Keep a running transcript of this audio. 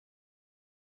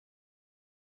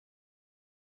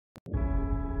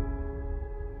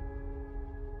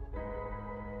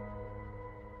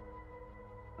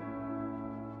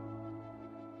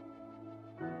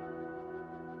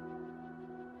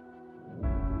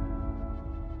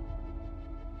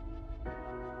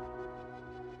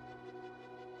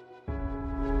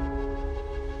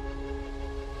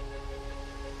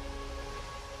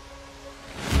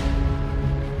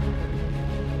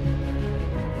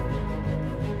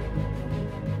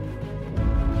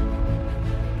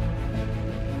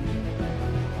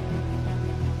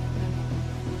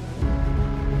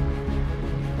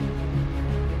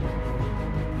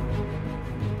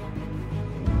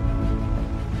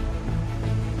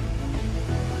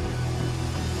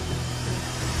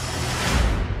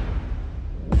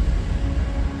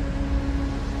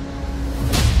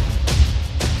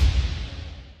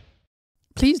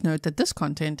Please note that this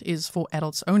content is for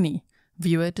adults only.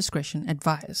 Viewer discretion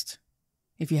advised.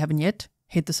 If you haven't yet,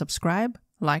 hit the subscribe,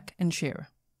 like, and share.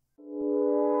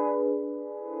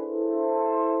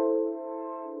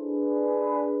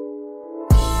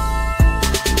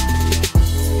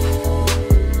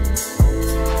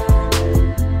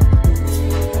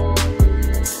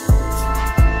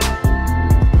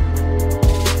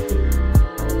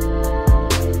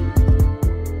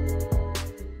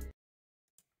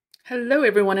 Hello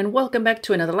everyone and welcome back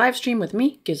to another live stream with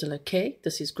me, Gisela K.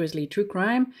 This is Grizzly True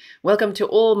Crime. Welcome to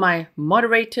all my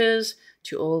moderators,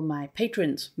 to all my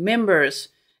patrons, members,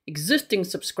 existing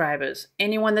subscribers,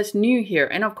 anyone that's new here,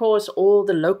 and of course all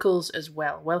the locals as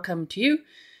well. Welcome to you.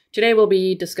 Today we'll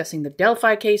be discussing the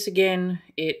Delphi case again.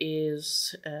 It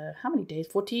is, how many days?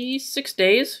 46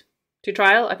 days to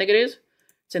trial, I think it is.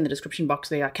 It's in the description box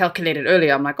there. I calculated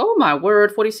earlier. I'm like, oh my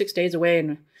word, 46 days away,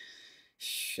 and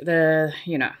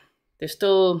there's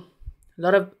still a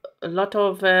lot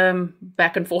of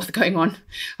back and forth going on.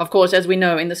 Of course, as we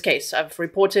know in this case, I've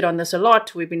reported on this a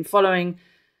lot. We've been following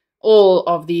all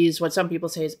of these, what some people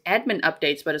say is admin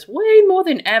updates, but it's way more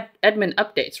than admin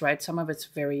updates, right? Some of it's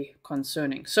very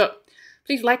concerning. So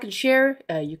please like and share.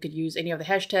 You could use any of the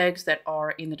hashtags that are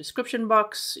in the description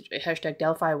box. Hashtag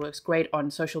Delphi works great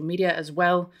on social media as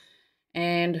well.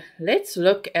 And let's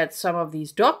look at some of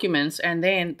these documents and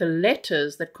then the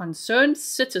letters that concerned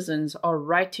citizens are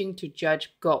writing to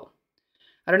Judge Gull.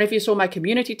 I don't know if you saw my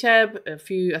community tab I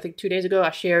think 2 days ago.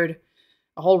 I shared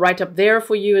a whole write-up there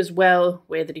for you as well,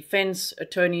 where the defense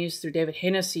attorneys through David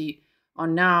Hennessy are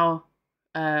now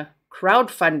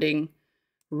crowdfunding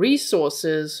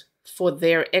resources for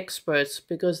their experts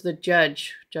because the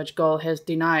Judge Gull, has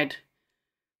denied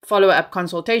follow-up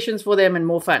consultations for them and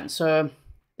more funds. So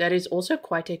that is also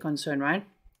quite a concern, right?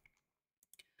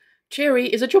 Cherry,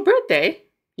 is it your birthday?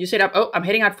 You said, I'm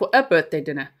heading out for a birthday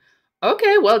dinner.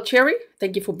 Okay, well, Cherry,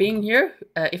 thank you for being here.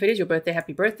 If it is your birthday,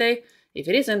 happy birthday. If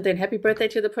it isn't, then happy birthday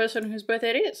to the person whose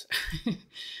birthday it is.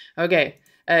 Okay,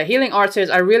 Healing Art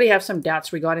says, I really have some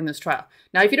doubts regarding this trial.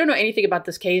 Now, if you don't know anything about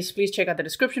this case, please check out the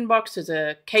description box. There's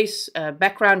a case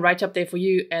background right up there for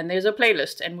you, and there's a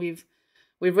playlist, and we've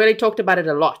really talked about it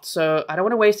a lot. So I don't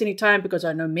want to waste any time because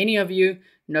I know many of you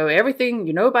know everything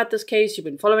you know about this case. You've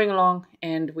been following along,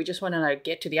 and we just want to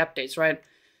get to the updates, right?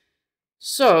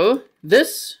 So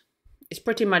this is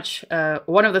pretty much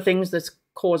one of the things that's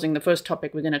causing the first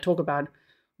topic we're going to talk about,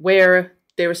 where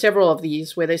there are several of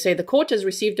these, where they say the court has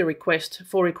received a request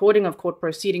for recording of court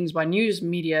proceedings by news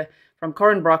media from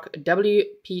Corin Brock,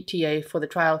 WPTA, for the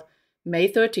trial May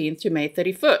 13th to May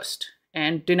 31st,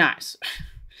 and denies.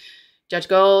 Judge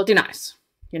Gull denies.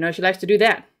 You know, she likes to do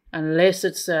that. Unless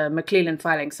it's McClellan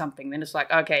filing something, then it's like,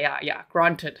 okay, yeah,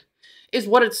 granted. Is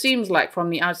what it seems like from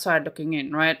the outside looking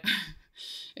in, right?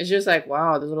 It's just like,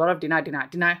 wow, there's a lot of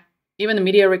deny. Even the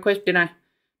media request, deny.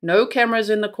 No cameras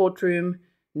in the courtroom,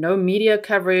 no media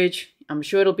coverage. I'm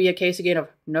sure it'll be a case again of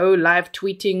no live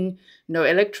tweeting, no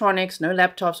electronics, no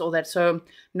laptops, all that. So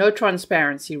no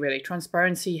transparency, really.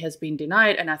 Transparency has been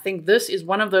denied, and I think this is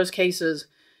one of those cases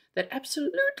that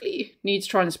absolutely needs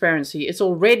transparency. It's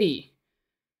already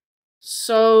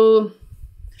so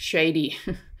shady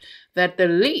that the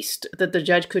least that the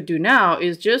judge could do now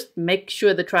is just make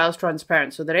sure the trial is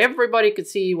transparent so that everybody could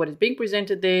see what is being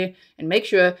presented there and make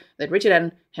sure that Richard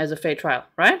Allen has a fair trial,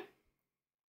 right?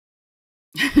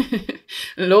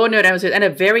 Law Nerd says, and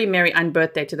a very merry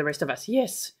unbirthday to the rest of us.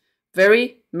 Yes,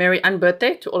 very merry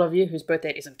unbirthday to all of you whose birthday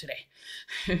it isn't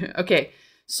today. Okay,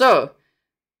 so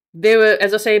there were,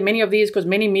 as I say, many of these because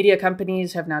many media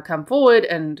companies have now come forward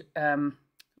and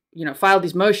filed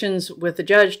these motions with the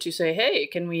judge to say, hey,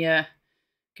 can we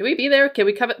be there? Can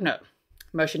we cover? No,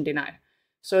 motion denied.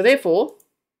 So therefore,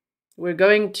 we're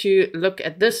going to look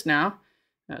at this now.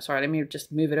 No, sorry, let me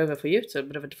just move it over for you. It's a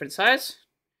bit of a different size.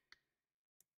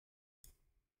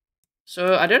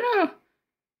 So I don't know.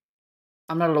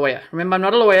 I'm not a lawyer. Remember, I'm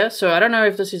not a lawyer, so I don't know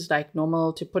if this is like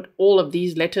normal to put all of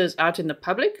these letters out in the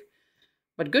public.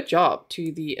 But good job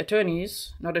to the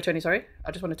attorneys. Not attorneys, sorry.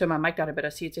 I just want to turn my mic down a bit. I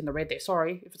see it's in the red there.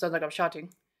 Sorry if it sounds like I'm shouting.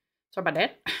 Sorry about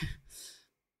that.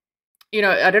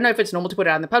 I don't know if it's normal to put it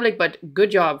out in the public, but good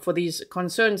job for these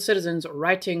concerned citizens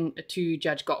writing to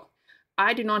Judge Gull.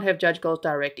 I do not have Judge Gull's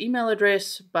direct email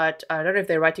address, but I don't know if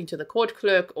they're writing to the court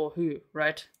clerk or who,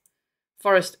 right?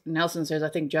 Forrest Nelson says, I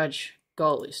think Judge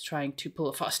Gull is trying to pull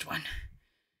a fast one.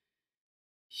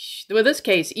 With this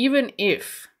case, even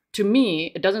if, to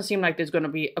me, it doesn't seem like there's going to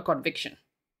be a conviction,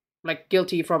 like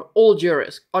guilty from all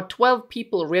jurors. Are 12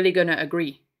 people really going to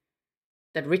agree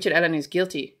that Richard Allen is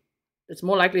guilty? It's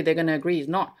more likely they're going to agree he's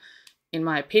not, in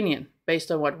my opinion, based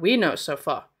on what we know so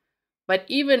far. But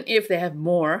even if they have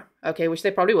more, okay, which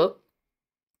they probably will,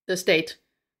 the state,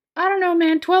 I don't know,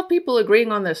 man, 12 people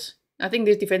agreeing on this. I think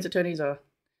these defense attorneys are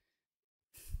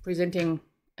presenting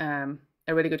a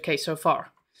really good case so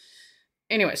far.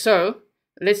 Anyway, so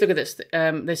let's look at this.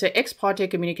 They say ex parte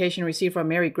communication received from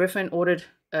Mary Griffin, ordered,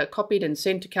 copied and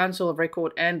sent to Counsel of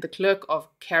Record and the Clerk of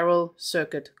Carroll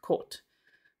Circuit Court,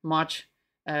 March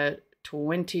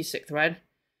 26th, right?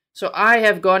 So I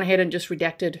have gone ahead and just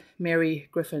redacted Mary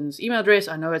Griffin's email address.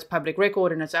 I know it's public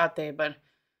record and it's out there, but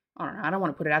I don't know. I don't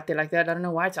want to put it out there like that. I don't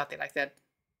know why it's out there like that.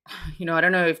 You know, I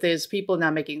don't know if there's people now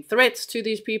making threats to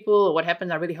these people or what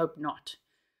happens. I really hope not.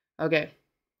 Okay.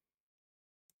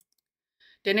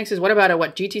 Then next is, what about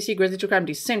what GTC Grizzly True Crime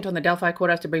descent on the Delphi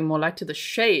courthouse to bring more light to the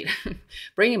shade?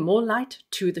 Bringing more light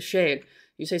to the shade.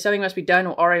 You say something must be done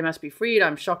or RA must be freed.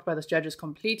 I'm shocked by this judge's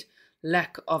complete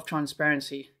lack of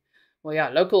transparency. Well, yeah,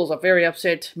 locals are very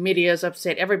upset. Media's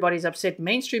upset. Everybody's upset.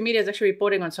 Mainstream media is actually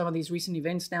reporting on some of these recent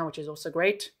events now, which is also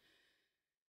great.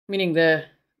 Meaning the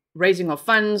raising of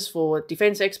funds for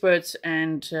defense experts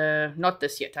and not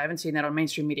this yet. I haven't seen that on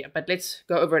mainstream media, but let's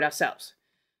go over it ourselves.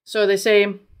 So they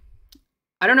say,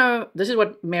 I don't know, this is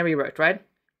what Mary wrote, right?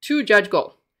 To Judge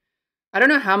Gull. I don't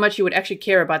know how much you would actually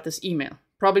care about this email.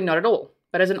 Probably not at all.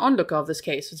 But as an onlooker of this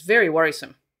case, it's very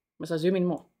worrisome. Must I zoom in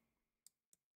more?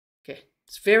 Okay.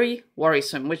 It's very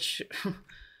worrisome, which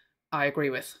I agree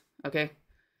with, okay?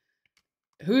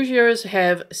 Hoosiers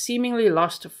have seemingly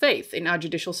lost faith in our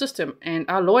judicial system and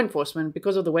our law enforcement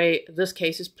because of the way this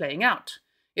case is playing out.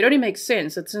 It only makes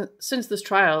sense that since this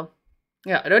trial,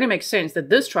 it only makes sense that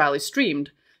this trial is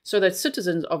streamed so that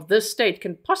citizens of this state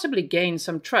can possibly gain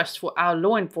some trust for our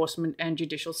law enforcement and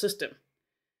judicial system.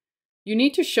 You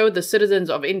need to show the citizens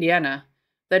of Indiana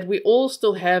that we all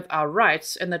still have our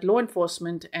rights and that law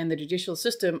enforcement and the judicial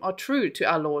system are true to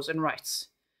our laws and rights.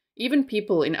 Even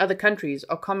people in other countries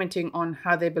are commenting on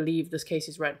how they believe this case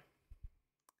is run.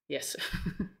 Yes.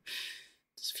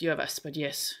 Just a few of us, but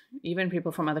yes. Even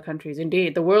people from other countries.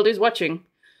 Indeed, the world is watching.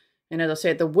 And as I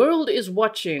said, the world is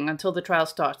watching until the trial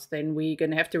starts. Then we're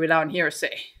going to have to rely on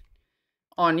hearsay.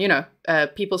 On,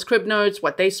 people's crib notes,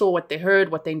 what they saw, what they heard,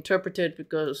 what they interpreted,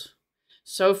 because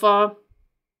so far,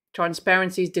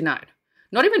 transparency is denied.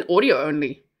 Not even audio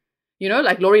only. You know,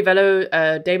 like Laurie Vello,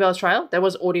 Daybell's trial, that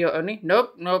was audio only.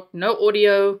 Nope, no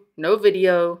audio, no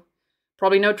video,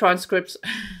 probably no transcripts.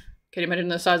 Can you imagine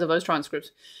the size of those transcripts?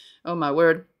 Oh my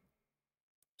word.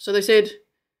 So they said,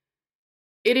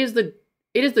 it is the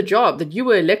job that you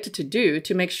were elected to do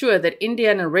to make sure that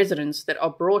Indiana residents that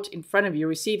are brought in front of you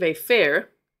receive a fair,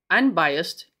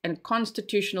 unbiased, and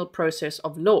constitutional process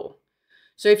of law.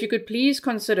 So if you could please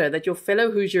consider that your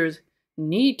fellow Hoosiers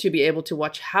need to be able to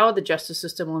watch how the justice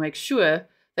system will make sure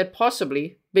that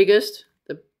possibly the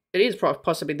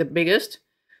biggest,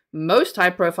 most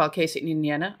high-profile case in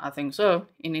Indiana, I think so,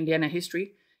 in Indiana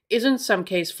history, isn't some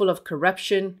case full of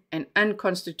corruption and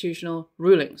unconstitutional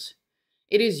rulings.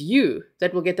 It is you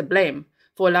that will get the blame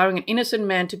for allowing an innocent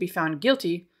man to be found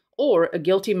guilty or a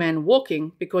guilty man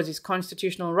walking because his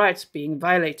constitutional rights being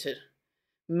violated.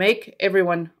 Make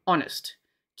everyone honest.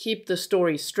 Keep the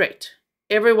story straight.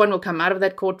 Everyone will come out of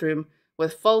that courtroom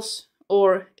with false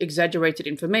or exaggerated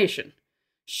information.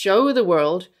 Show the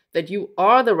world that you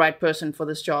are the right person for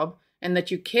this job and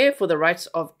that you care for the rights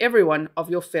of everyone of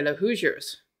your fellow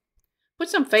Hoosiers. Put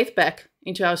some faith back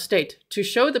into our state to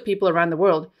show the people around the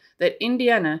world that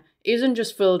Indiana isn't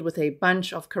just filled with a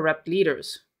bunch of corrupt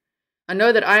leaders. I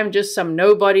know that I am just some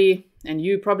nobody and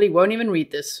you probably won't even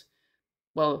read this.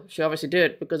 Well, she obviously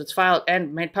did because it's filed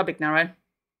and made public now, right?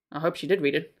 I hope she did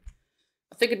read it.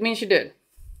 I think it means she did.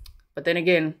 But then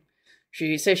again,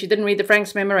 she says she didn't read the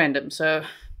Frank's memorandum, so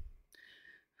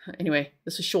anyway,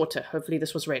 this is shorter. Hopefully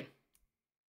this was read.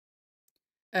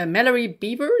 Mallory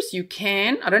Beavers, you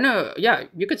can, I don't know, yeah,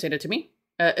 you could send it to me.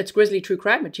 It's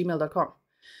grizzlytruecrime@gmail.com.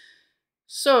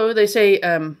 So they say,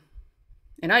 and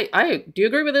do you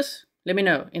agree with this? Let me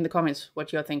know in the comments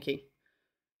what you're thinking.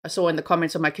 I saw in the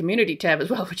comments on my community tab as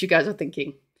well what you guys are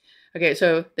thinking. Okay,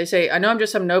 so they say, I know I'm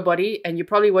just some nobody, and you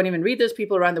probably won't even read this.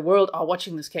 People around the world are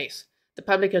watching this case. The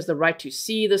public has the right to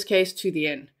see this case to the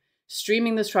end.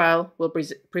 Streaming this trial will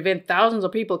prevent thousands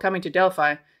of people coming to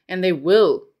Delphi, and they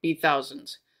will be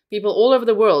thousands. People all over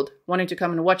the world wanting to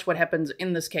come and watch what happens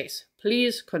in this case.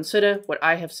 Please consider what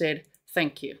I have said.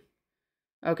 Thank you.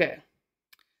 Okay,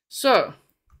 so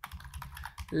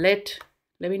let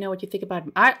me know what you think about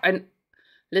it.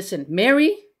 Listen,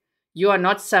 Mary, you are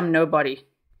not some nobody.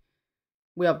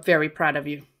 We are very proud of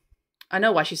you. I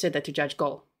know why she said that to Judge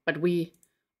Gull, but we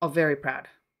are very proud,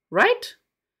 right?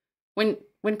 When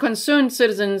concerned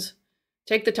citizens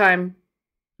take the time,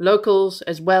 locals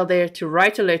as well there to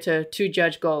write a letter to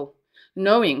Judge Gull,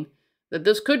 knowing that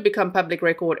this could become public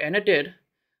record, and it did,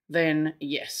 then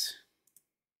yes.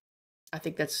 I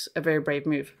think that's a very brave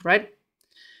move, right?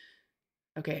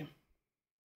 Okay.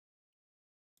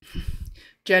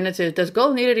 Janet says, does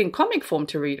Gull need it in comic form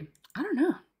to read? I don't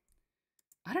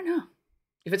know.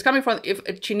 If it's coming from, if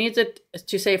she needs it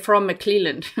to say from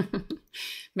McClelland,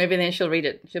 maybe then she'll read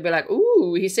it. She'll be like,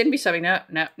 ooh, he sent me something.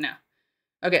 No.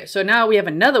 Okay, so now we have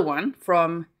another one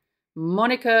from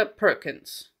Monica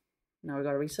Perkins. Now we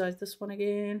got to resize this one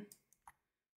again.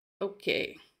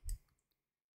 Okay.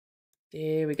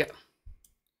 There we go.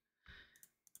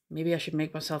 Maybe I should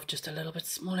make myself just a little bit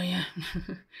smaller here.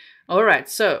 All right,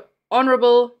 so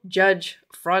Honorable Judge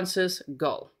Francis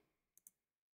Gull.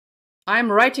 I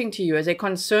am writing to you as a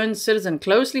concerned citizen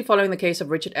closely following the case of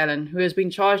Richard Allen, who has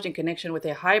been charged in connection with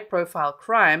a high-profile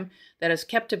crime that has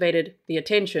captivated the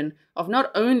attention of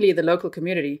not only the local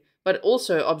community, but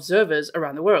also observers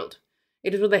around the world.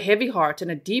 It is with a heavy heart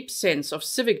and a deep sense of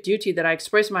civic duty that I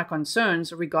express my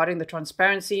concerns regarding the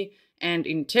transparency and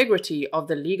integrity of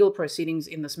the legal proceedings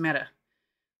in this matter.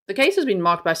 The case has been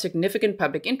marked by significant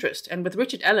public interest, and with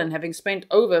Richard Allen having spent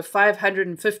over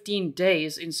 515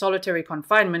 days in solitary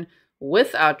confinement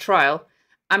without trial,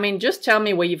 I mean, just tell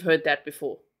me where you've heard that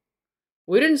before.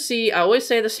 We didn't see, I always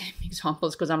say the same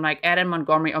examples because I'm like, Adam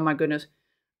Montgomery, oh my goodness.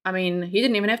 I mean, he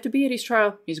didn't even have to be at his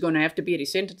trial. He's going to have to be at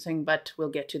his sentencing, but we'll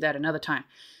get to that another time.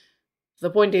 The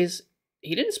point is,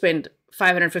 he didn't spend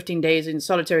 515 days in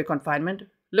solitary confinement.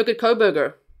 Look at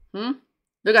Koberger.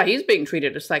 Look how he's being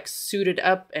treated. It's like suited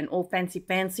up and all fancy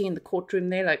in the courtroom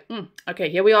there. Like, okay,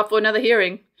 here we are for another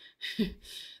hearing.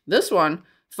 This one,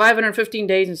 515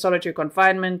 days in solitary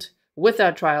confinement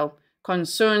without trial.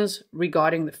 Concerns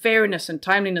regarding the fairness and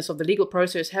timeliness of the legal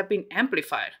process have been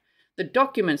amplified. The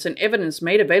documents and evidence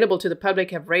made available to the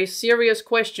public have raised serious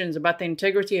questions about the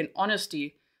integrity and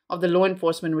honesty of the law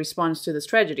enforcement response to this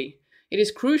tragedy. It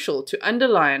is crucial to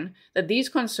underline that these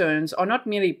concerns are not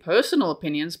merely personal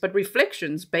opinions, but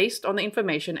reflections based on the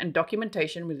information and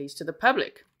documentation released to the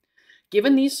public.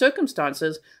 Given these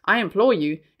circumstances, I implore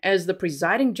you, as the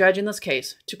presiding judge in this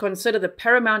case, to consider the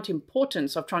paramount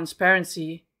importance of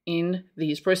transparency in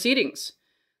these proceedings.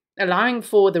 Allowing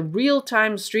for the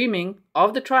real-time streaming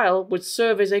of the trial would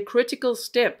serve as a critical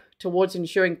step towards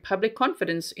ensuring public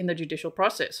confidence in the judicial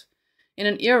process. In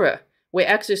an era where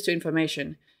access to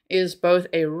information is both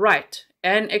a right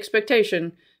and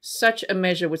expectation, such a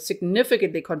measure would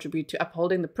significantly contribute to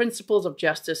upholding the principles of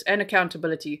justice and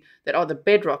accountability that are the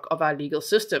bedrock of our legal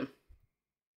system.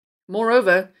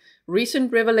 Moreover,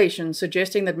 recent revelations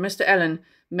suggesting that Mr. Allen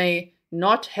may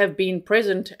not have been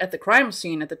present at the crime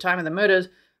scene at the time of the murders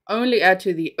only add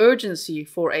to the urgency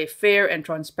for a fair and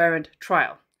transparent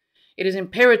trial. It is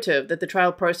imperative that the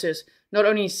trial process not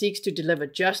only seeks to deliver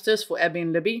justice for Abby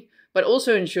and Libby, but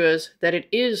also ensures that it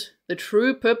is the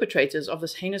true perpetrators of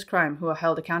this heinous crime who are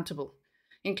held accountable.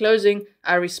 In closing,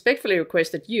 I respectfully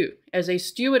request that you, as a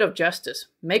steward of justice,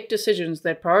 make decisions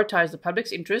that prioritize the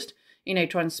public's interest in a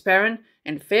transparent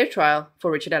and fair trial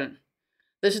for Richard Allen.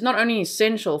 This is not only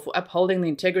essential for upholding the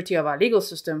integrity of our legal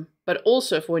system, but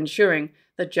also for ensuring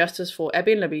that justice for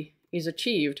Abby and Libby is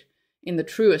achieved in the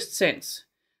truest sense.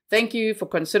 Thank you for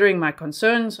considering my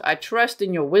concerns. I trust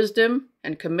in your wisdom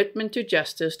and commitment to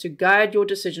justice to guide your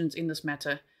decisions in this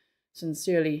matter.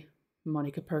 Sincerely,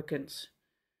 Monica Perkins.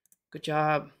 Good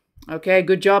job. Okay,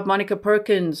 good job, Monica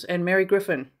Perkins and Mary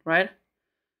Griffin, right?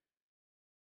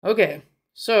 Okay,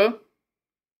 so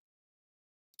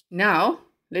now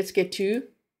let's get to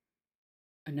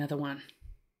another one.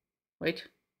 Wait.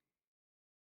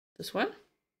 This one?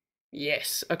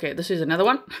 Yes. Okay, this is another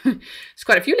one. There's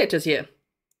quite a few letters here,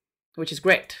 which is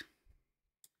great.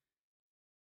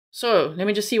 So let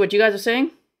me just see what you guys are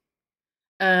saying.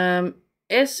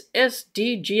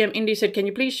 SSDGM Indy said, can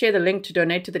you please share the link to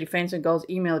donate to the Defense and Gull's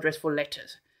email address for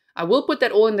letters? I will put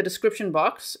that all in the description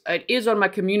box. It is on my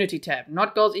community tab,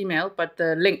 not Gull's email, but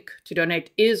the link to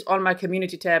donate is on my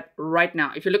community tab right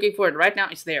now. If you're looking for it right now,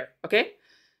 it's there, okay?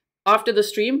 After the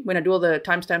stream, when I do all the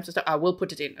timestamps and stuff, I will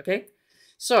put it in, okay?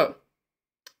 So,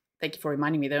 thank you for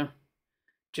reminding me though,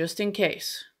 just in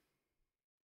case.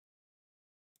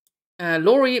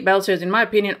 Laurie Bell says, in my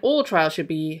opinion, all trials should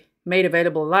be made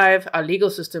available live. Our legal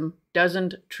system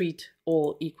doesn't treat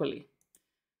all equally.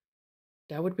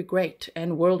 That would be great,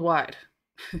 and worldwide,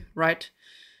 right?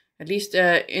 At least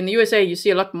in the USA, you see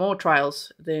a lot more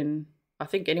trials than I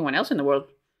think anyone else in the world.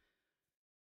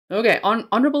 Okay,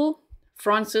 Honorable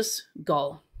Francis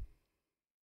Gull.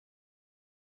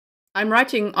 I'm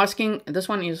writing, asking, this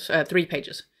one is 3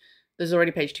 pages. This is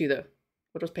already page 2 though.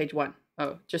 What was page 1?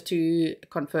 Oh, just to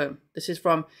confirm, this is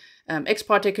from ex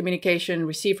parte communication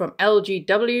received from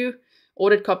LGW,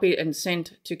 ordered, copied, and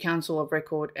sent to Counsel of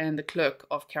Record and the Clerk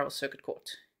of Carroll Circuit Court.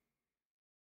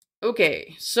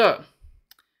 Okay, so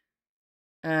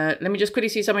let me just quickly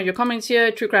see some of your comments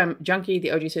here. True Crime Junkie,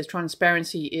 the OG says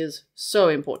transparency is so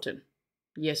important.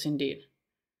 Yes, indeed.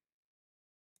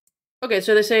 Okay,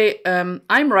 so they say,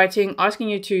 I'm writing asking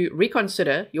you to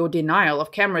reconsider your denial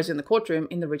of cameras in the courtroom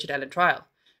in the Richard Allen trial.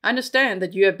 I understand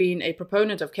that you have been a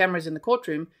proponent of cameras in the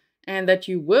courtroom and that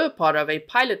you were part of a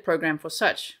pilot program for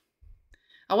such.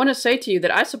 I want to say to you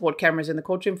that I support cameras in the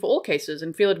courtroom for all cases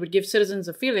and feel it would give citizens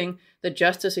a feeling that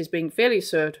justice is being fairly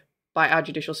served by our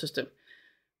judicial system.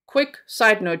 Quick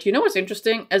side note, you know what's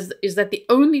interesting is that the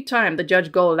only time that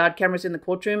Judge Gull allowed cameras in the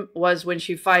courtroom was when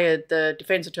she fired the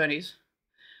defense attorneys.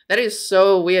 That is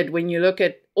so weird when you look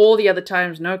at all the other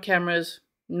times, no cameras,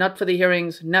 not for the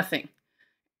hearings, nothing.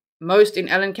 Most in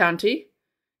Allen County.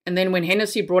 And then when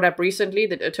Hennessy brought up recently,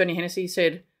 that Attorney Hennessy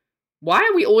said, why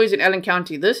are we always in Allen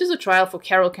County? This is a trial for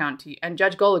Carroll County. And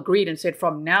Judge Gull agreed and said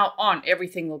from now on,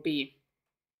 everything will be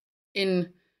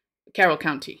in Carroll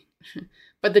County.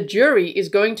 But the jury is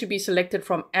going to be selected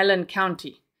from Allen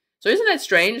County. So isn't that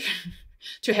strange?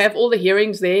 To have all the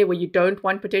hearings there where you don't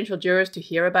want potential jurors to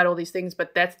hear about all these things,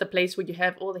 but that's the place where you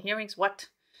have all the hearings? What?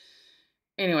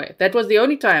 Anyway, that was the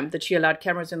only time that she allowed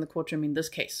cameras in the courtroom in this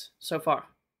case so far.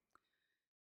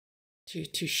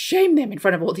 To shame them in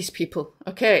front of all these people.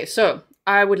 Okay, so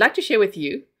I would like to share with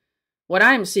you what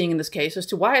I'm seeing in this case as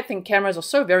to why I think cameras are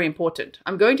so very important.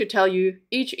 I'm going to tell you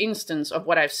each instance of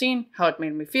what I've seen, how it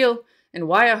made me feel, and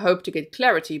why I hope to get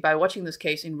clarity by watching this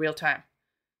case in real time.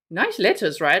 Nice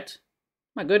letters, right?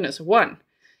 My goodness. 1.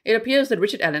 It appears that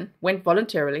Richard Allen went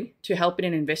voluntarily to help in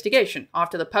an investigation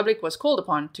after the public was called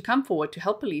upon to come forward to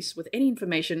help police with any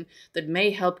information that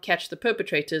may help catch the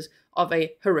perpetrators of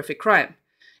a horrific crime.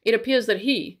 It appears that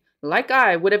he, like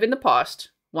I would have in the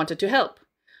past, wanted to help.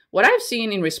 What I've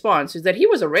seen in response is that he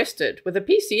was arrested with a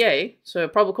PCA, so a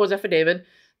probable cause affidavit,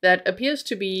 that appears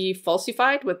to be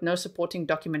falsified with no supporting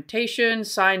documentation,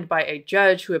 signed by a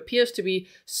judge who appears to be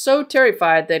so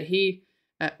terrified that he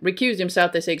recused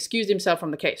himself, they say excused himself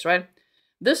from the case, right?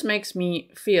 This makes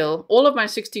me feel all of my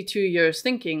 62 years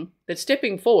thinking that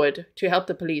stepping forward to help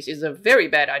the police is a very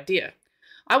bad idea.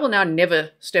 I will now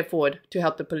never step forward to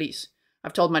help the police.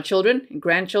 I've told my children and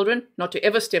grandchildren not to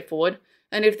ever step forward,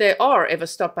 and if they are ever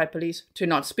stopped by police, to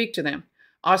not speak to them.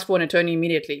 Ask for an attorney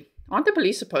immediately. Aren't the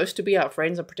police supposed to be our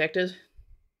friends and protectors?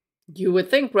 You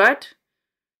would think, right?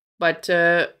 But,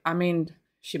 I mean,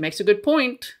 she makes a good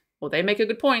point, or they make a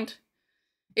good point.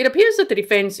 It appears that the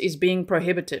defense is being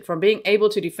prohibited from being able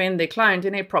to defend their client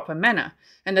in a proper manner,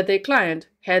 and that their client,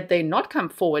 had they not come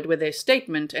forward with their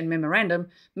statement and memorandum,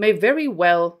 may very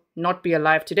well not be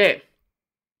alive today.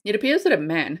 It appears that a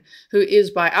man who is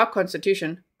by our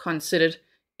Constitution considered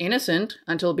innocent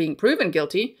until being proven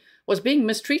guilty was being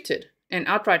mistreated and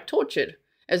outright tortured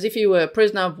as if he were a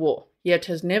prisoner of war, yet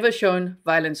has never shown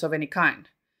violence of any kind.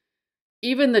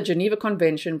 Even the Geneva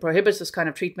Convention prohibits this kind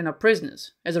of treatment of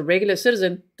prisoners. As a regular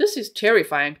citizen, this is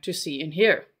terrifying to see and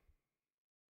hear.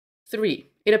 3.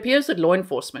 It appears that law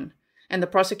enforcement and the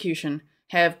prosecution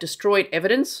have destroyed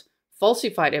evidence,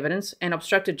 falsified evidence, and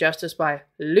obstructed justice by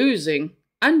losing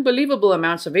unbelievable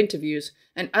amounts of interviews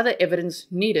and other evidence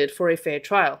needed for a fair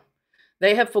trial.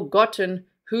 They have forgotten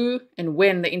who and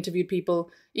when they interviewed people,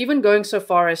 even going so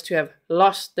far as to have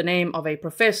lost the name of a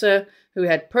professor who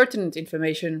had pertinent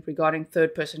information regarding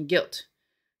third-person guilt.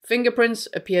 Fingerprints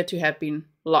appear to have been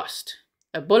lost.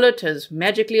 A bullet has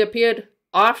magically appeared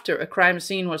after a crime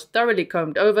scene was thoroughly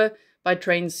combed over by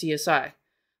trained CSI.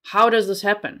 How does this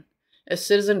happen? A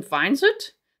citizen finds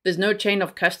it? There's no chain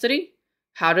of custody?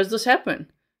 How does this happen?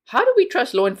 How do we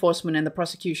trust law enforcement and the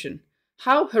prosecution?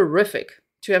 How horrific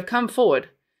to have come forward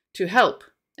to help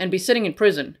and be sitting in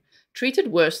prison,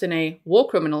 treated worse than a war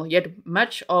criminal, yet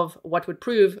much of what would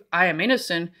prove I am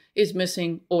innocent is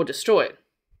missing or destroyed.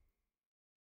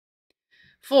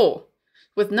 4.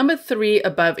 With number 3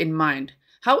 above in mind,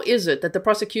 how is it that the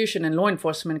prosecution and law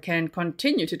enforcement can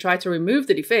continue to try to remove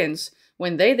the defense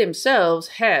when they themselves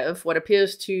have what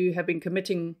appears to have been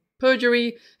committing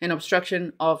perjury and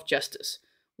obstruction of justice?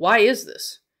 Why is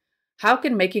this? How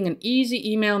can making an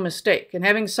easy email mistake and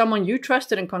having someone you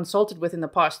trusted and consulted with in the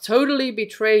past totally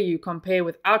betray you compare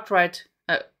with outright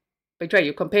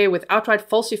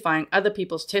falsifying other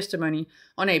people's testimony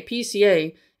on a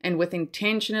PCA and with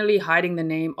intentionally hiding the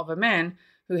name of a man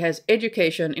who has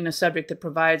education in a subject that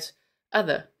provides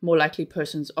other more likely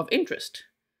persons of interest?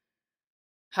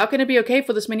 How can it be okay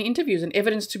for this many interviews and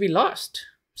evidence to be lost?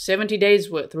 70 days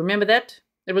worth. Remember that?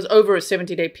 It was over a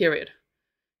 70-day period.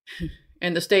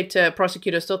 And the state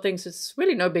prosecutor still thinks it's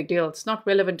really no big deal. It's not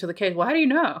relevant to the case. Well, how do you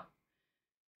know?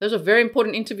 Those are very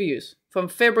important interviews from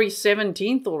February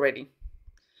 17th already.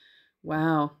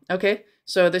 Wow. Okay.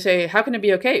 So they say, how can it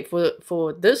be okay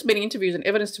for this many interviews and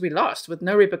evidence to be lost with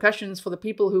no repercussions for the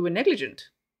people who were negligent?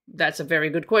 That's a very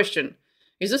good question.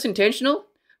 Is this intentional?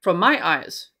 From my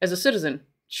eyes, as a citizen,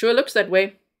 sure looks that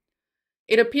way.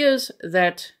 It appears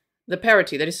that the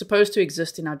parity that is supposed to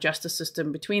exist in our justice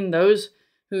system between those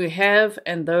who have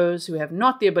and those who have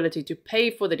not the ability to pay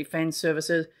for the defense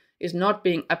services is not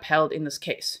being upheld in this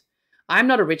case. I'm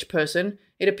not a rich person.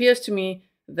 It appears to me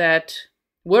that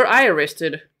were I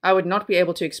arrested, I would not be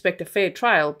able to expect a fair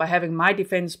trial by having my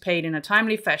defense paid in a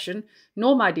timely fashion,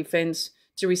 nor my defense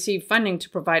to receive funding to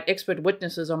provide expert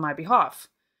witnesses on my behalf.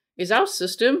 Is our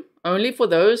system only for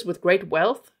those with great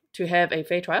wealth to have a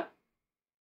fair trial?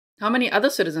 How many other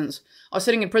citizens are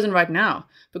sitting in prison right now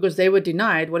because they were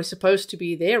denied what is supposed to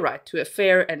be their right to a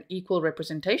fair and equal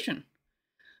representation?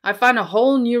 I find a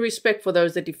whole new respect for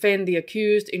those that defend the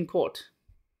accused in court.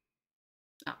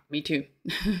 Me too.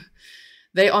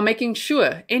 They are making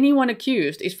sure anyone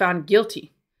accused is found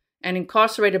guilty and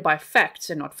incarcerated by facts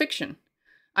and not fiction.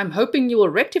 I'm hoping you will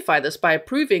rectify this by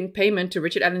approving payment to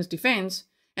Richard Allen's defense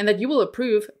and that you will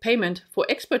approve payment for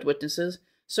expert witnesses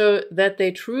so that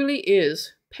there truly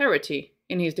is parity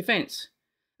in his defense.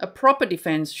 A proper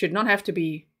defense should not have to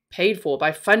be paid for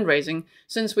by fundraising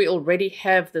since we already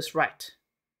have this right.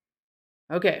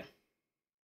 Okay.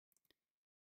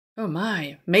 Oh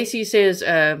my. Macy says,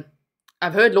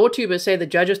 I've heard law tubers say the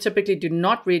judges typically do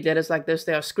not read letters like this.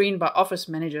 They are screened by office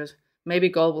managers. Maybe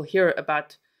Gull will hear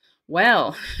about,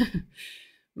 well,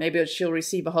 maybe she'll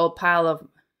receive a whole pile of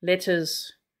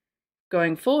letters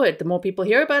going forward. The more people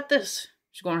hear about this,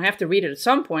 she's going to have to read it at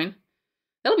some point.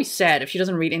 That'll be sad if she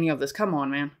doesn't read any of this. Come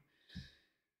on, man.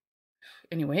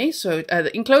 Anyway, so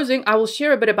in closing, I will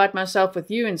share a bit about myself with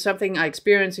you and something I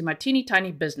experience in my teeny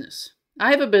tiny business.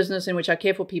 I have a business in which I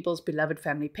care for people's beloved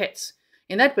family pets.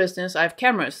 In that business, I have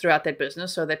cameras throughout that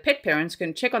business so that pet parents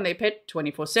can check on their pet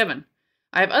 24/7.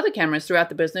 I have other cameras throughout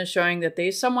the business showing that there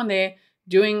is someone there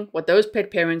doing what those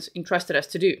pet parents entrusted us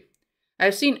to do. I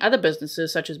have seen other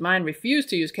businesses, such as mine, refuse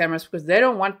to use cameras because they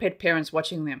don't want pet parents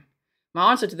watching them.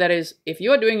 My answer to that is, if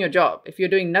you are doing your job, if you're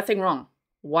doing nothing wrong,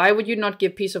 why would you not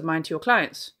give peace of mind to your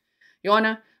clients? Your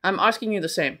Honor, I'm asking you the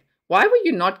same. Why would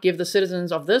you not give the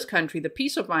citizens of this country the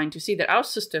peace of mind to see that our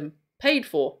system, paid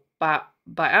for by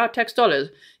our tax dollars,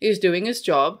 is doing its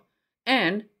job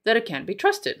and that it can be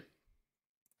trusted?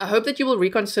 I hope that you will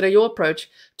reconsider your approach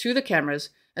to the cameras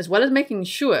as well as making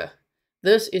sure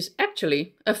this is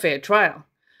actually a fair trial.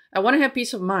 I want to have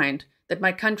peace of mind that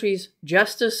my country's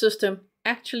justice system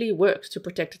actually works to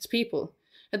protect its people.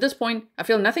 At this point, I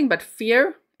feel nothing but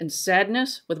fear and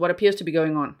sadness with what appears to be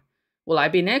going on. Will I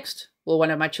be next? Will one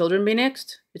of my children be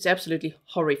next? It's absolutely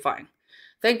horrifying.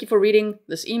 Thank you for reading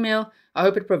this email. I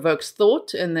hope it provokes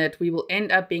thought and that we will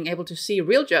end up being able to see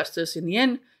real justice in the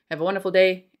end. Have a wonderful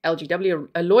day. LGW,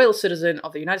 a loyal citizen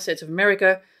of the United States of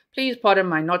America. Please pardon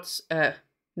my not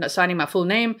signing my full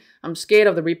name. I'm scared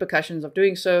of the repercussions of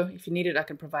doing so. If you need it, I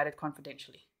can provide it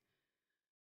confidentially.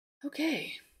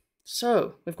 Okay,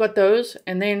 so we've got those.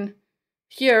 And then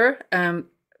here,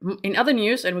 in other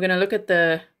news, and we're going to look at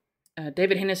the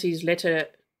David Hennessy's letter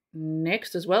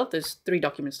next as well. There's 3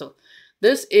 documents still.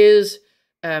 This is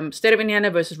State of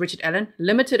Indiana versus Richard Allen,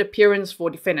 limited appearance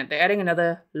for defendant. They're adding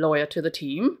another lawyer to the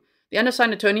team. The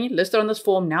undersigned attorney listed on this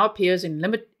form now appears in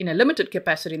a limited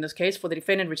capacity in this case for the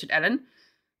defendant Richard Allen.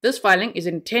 This filing is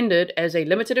intended as a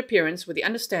limited appearance with the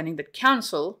understanding that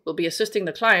counsel will be assisting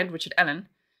the client, Richard Allen,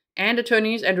 and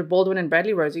attorneys Andrew Baldwin and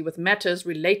Bradley Rosie with matters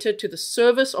related to the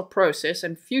service or process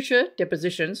and future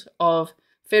depositions of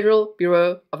Federal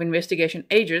Bureau of Investigation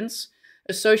agents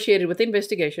associated with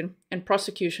investigation and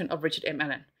prosecution of Richard M.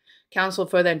 Allen. Counsel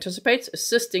further anticipates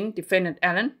assisting defendant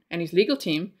Allen and his legal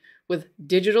team with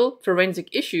digital forensic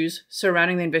issues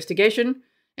surrounding the investigation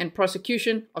and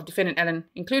prosecution of defendant Allen,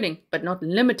 including but not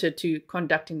limited to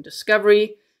conducting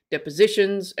discovery,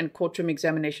 depositions, and courtroom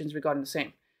examinations regarding the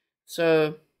same.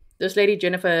 So this lady,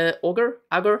 Jennifer Auger,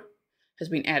 has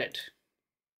been added.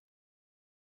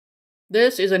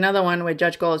 This is another one where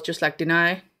Judge Gull is just like,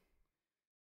 deny.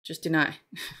 Just deny.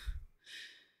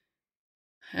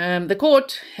 The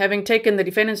court, having taken the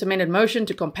defendant's amended motion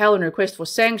to compel and request for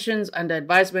sanctions under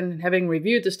advisement and having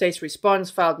reviewed the state's response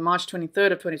filed March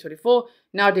 23rd of 2024,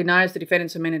 now denies the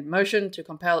defendant's amended motion to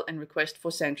compel and request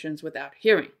for sanctions without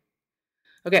hearing.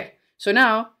 Okay, so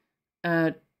now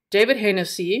David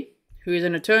Hennessy, who is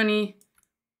an attorney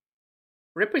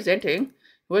representing,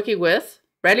 working with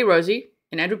Bradley Rosie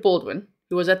and Andrew Baldwin,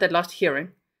 who was at that last hearing,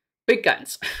 big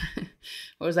guns.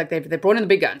 was like they brought in the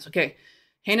big guns. Okay.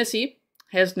 Hennessy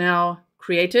has now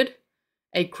created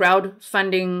a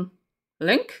crowdfunding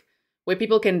link where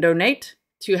people can donate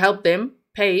to help them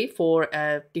pay for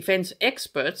defense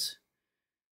experts,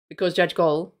 because Judge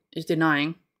Gull is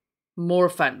denying more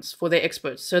funds for their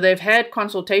experts. So they've had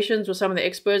consultations with some of the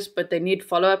experts, but they need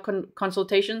follow-up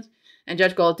consultations, and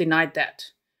Judge Gull denied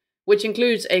that, which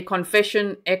includes a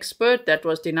confession expert that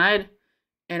was denied.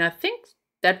 And I think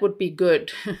that would be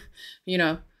good,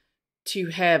 to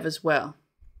have as well,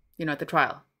 at the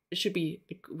trial.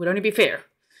 It would only be fair.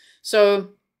 So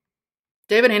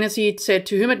David Hennessy said,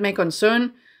 to whom it may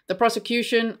concern, the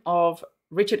prosecution of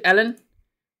Richard Allen.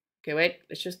 Okay, wait,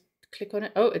 let's just click on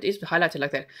it. Oh, it is highlighted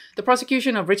like that. The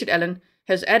prosecution of Richard Allen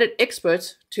has added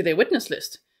experts to their witness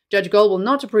list. Judge Gull will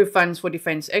not approve funds for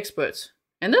defense experts.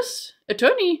 And this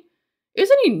attorney,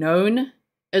 isn't he known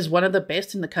as one of the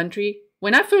best in the country?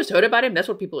 When I first heard about him, that's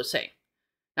what people were saying.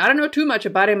 Now, I don't know too much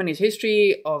about him and his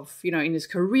history of, in his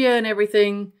career and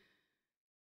everything.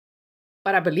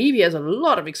 But I believe he has a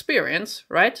lot of experience,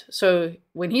 right? So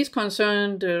when he's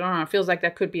concerned, it feels like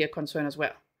that could be a concern as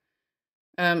well.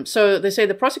 So they say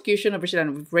the prosecution of Richard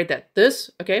Allen, we've read that.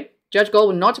 Judge Gull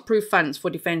will not approve funds for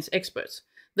defense experts.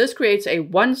 This creates a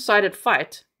one-sided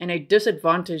fight and a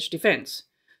disadvantaged defense.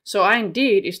 So I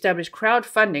indeed established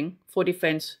crowdfunding for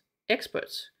defense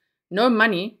experts. No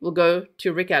money will go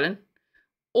to Rick Allen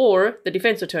or the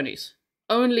defense attorneys.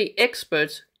 Only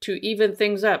experts to even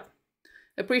things up.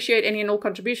 Appreciate any and all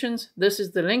contributions. This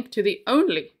is the link to the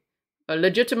only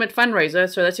legitimate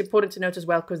fundraiser. So that's important to note as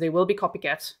well, because there will be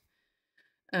copycats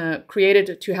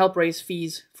created to help raise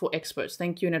fees for experts.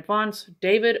 Thank you in advance,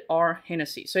 David R.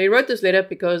 Hennessy. So he wrote this letter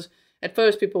because at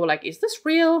first people were like, is this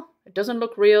real? It doesn't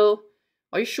look real.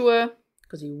 Are you sure?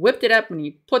 Because he whipped it up and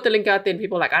he put the link out there and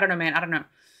people were like, I don't know, man. I don't know.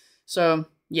 So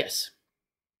yes.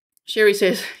 Sherry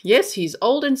says, yes, he's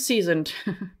old and seasoned.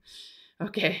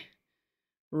 Okay.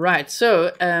 Right.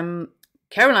 So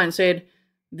Caroline said,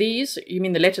 these, you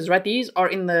mean the letters, right? These are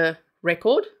in the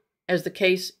record as the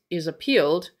case is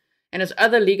appealed and as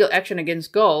other legal action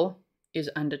against Gull is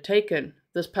undertaken.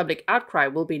 This public outcry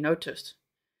will be noticed.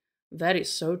 That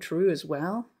is so true as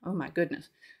well. Oh my goodness.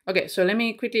 Okay, so let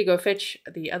me quickly go fetch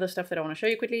the other stuff that I want to show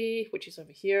you quickly, which is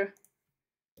over here.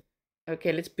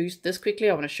 Okay, let's boost this quickly.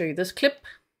 I want to show you this clip,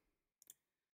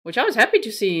 which I was happy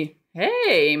to see.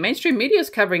 Hey, mainstream media is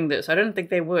covering this. I don't think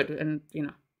they would. And,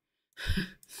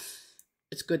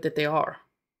 it's good that they are.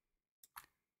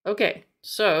 Okay,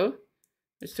 so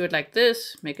let's do it like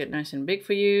this. Make it nice and big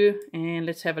for you. And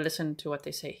let's have a listen to what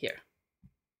they say here.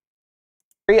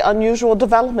 Very unusual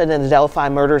development in the Delphi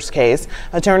murders case.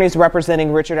 Attorneys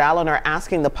representing Richard Allen are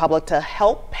asking the public to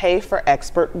help pay for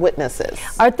expert witnesses.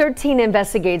 Our 13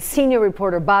 Investigates senior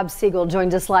reporter Bob Siegel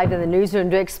joined us live in the newsroom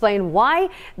to explain why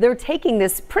they're taking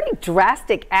this pretty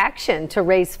drastic action to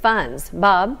raise funds.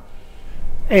 Bob?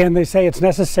 And they say it's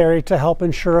necessary to help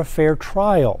ensure a fair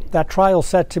trial. That trial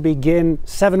set to begin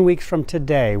 7 weeks from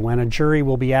today, when a jury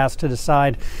will be asked to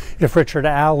decide if Richard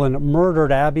Allen murdered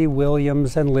Abby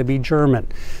Williams and Libby German.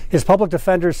 His public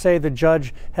defenders say the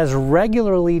judge has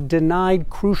regularly denied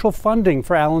crucial funding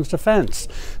for Allen's defense.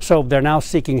 So they're now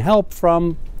seeking help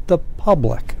from the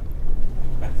public.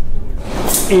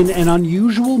 In an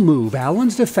unusual move,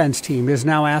 Allen's defense team is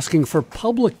now asking for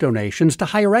public donations to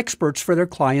hire experts for their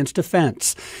client's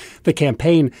defense. The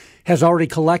campaign has already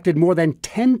collected more than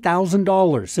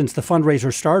 $10,000 since the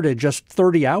fundraiser started just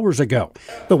 30 hours ago.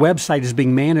 The website is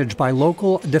being managed by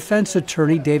local defense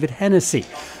attorney David Hennessy,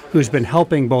 who's been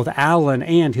helping both Allen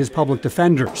and his public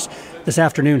defenders. This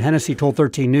afternoon, Hennessy told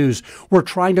 13 News, we're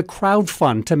trying to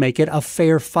crowdfund to make it a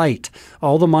fair fight.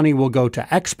 All the money will go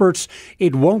to experts,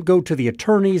 it won't go to the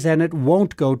attorneys, and it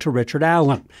won't go to Richard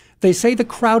Allen. They say the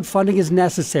crowdfunding is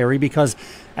necessary because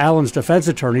Allen's defense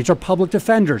attorneys are public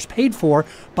defenders paid for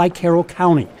by Carroll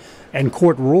County. And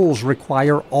court rules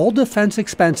require all defense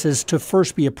expenses to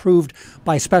first be approved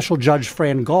by Special Judge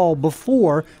Ron Logan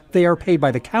before they are paid by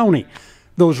the county.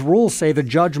 Those rules say the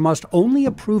judge must only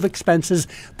approve expenses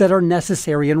that are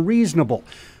necessary and reasonable.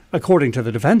 According to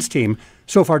the defense team,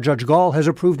 so far Judge Gull has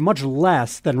approved much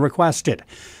less than requested.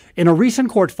 In a recent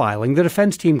court filing, the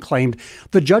defense team claimed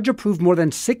the judge approved more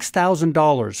than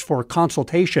 $6,000 for a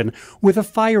consultation with a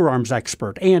firearms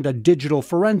expert and a digital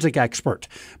forensic expert.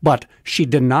 But she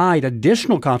denied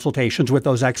additional consultations with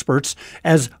those experts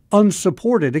as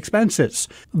unsupported expenses.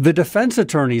 The defense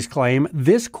attorneys claim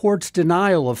this court's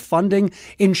denial of funding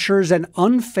ensures an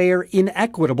unfair,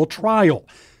 inequitable trial.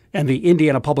 And the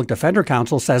Indiana Public Defender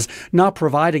Council says not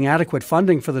providing adequate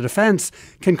funding for the defense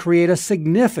can create a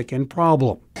significant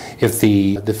problem. If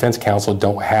the defense counsel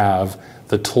don't have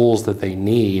the tools that they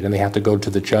need and they have to go to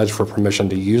the judge for permission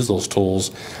to use those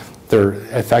tools, they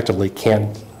effectively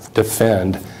can't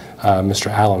defend Mr.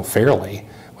 Allen fairly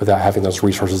without having those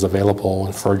resources available.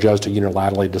 And for a judge to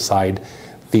unilaterally decide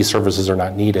these services are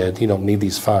not needed, you don't need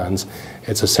these funds,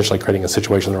 it's essentially creating a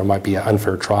situation where there might be an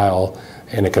unfair trial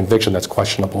and a conviction that's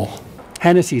questionable.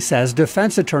 Hennessy says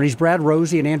defense attorneys Brad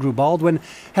Rosie and Andrew Baldwin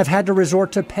have had to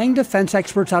resort to paying defense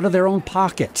experts out of their own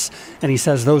pockets. And he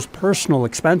says those personal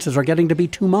expenses are getting to be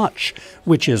too much,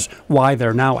 which is why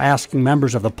they're now asking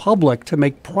members of the public to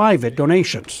make private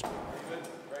donations.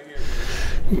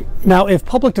 Now, if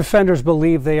public defenders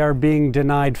believe they are being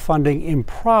denied funding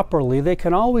improperly, they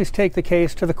can always take the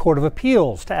case to the Court of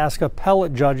Appeals to ask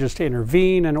appellate judges to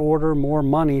intervene and order more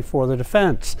money for the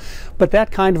defense. But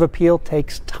that kind of appeal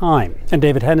takes time. And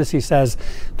David Hennessy says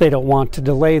they don't want to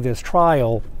delay this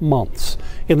trial months.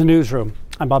 In the newsroom,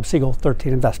 I'm Bob Siegel,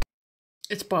 13 Invest.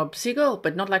 It's Bob Siegel,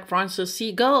 but not like Francis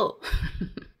Seagull.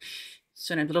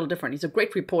 Surname's a little different. He's a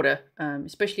great reporter,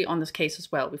 especially on this case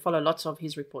as well. We follow lots of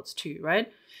his reports too, right?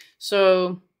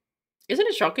 So, isn't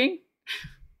it shocking?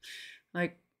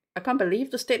 Like, I can't believe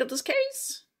the state of this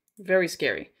case. Very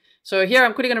scary. So here,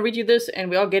 I'm quickly going to read you this, and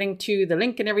we are getting to the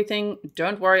link and everything.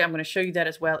 Don't worry, I'm going to show you that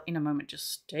as well in a moment.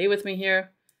 Just stay with me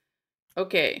here.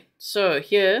 Okay, so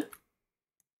here,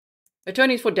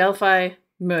 attorneys for Delphi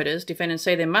murders, defendants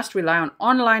say they must rely on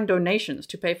online donations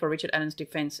to pay for Richard Allen's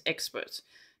defense experts.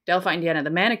 Delphi, Indiana.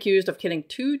 The man accused of killing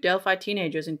 2 Delphi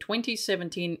teenagers in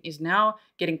 2017 is now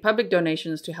getting public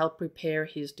donations to help prepare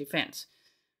his defense.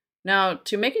 Now,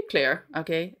 to make it clear,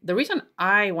 okay, the reason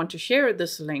I want to share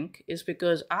this link is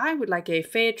because I would like a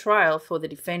fair trial for the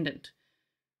defendant.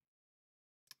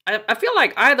 I feel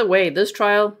like either way, this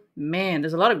trial, man,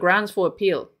 there's a lot of grounds for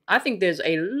appeal. I think there's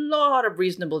a lot of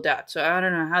reasonable doubt. So I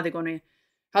don't know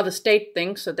how the state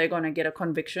thinks that they're going to get a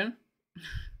conviction.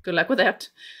 Good luck with that.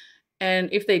 And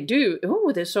if they do,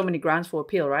 oh, there's so many grounds for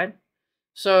appeal, right?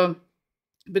 So,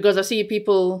 because I see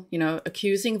people, you know,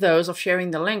 accusing those of sharing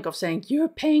the link of saying, you're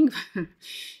paying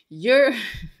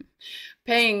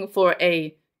for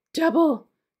a double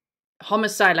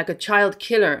homicide, like a child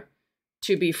killer,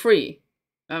 to be free.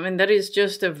 I mean, that is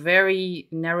just a very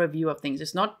narrow view of things.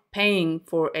 It's not paying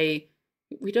for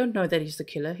we don't know that he's the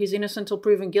killer. He's innocent until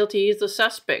proven guilty. He's the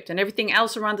suspect. And everything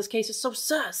else around this case is so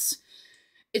sus.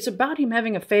 It's about him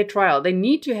having a fair trial. They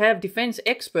need to have defense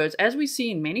experts, as we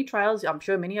see in many trials. I'm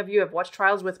sure many of you have watched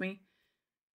trials with me.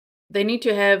 They need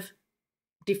to have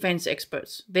defense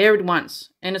experts there at once.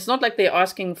 And it's not like they're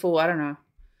asking for, I don't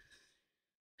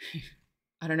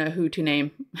know who to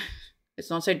name. Let's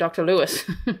not say Dr. Lewis.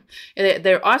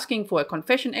 They're asking for a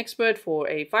confession expert, for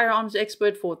a firearms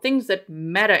expert, for things that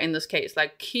matter in this case,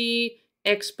 like key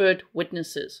expert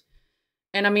witnesses.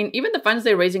 And I mean, even the funds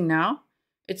they're raising now,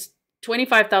 it's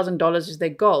 $25,000 is their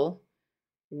goal.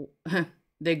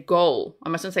 Their goal. I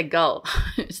mustn't say gull.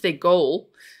 It's their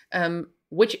goal,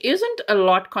 which isn't a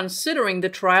lot considering the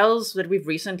trials that we've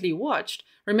recently watched.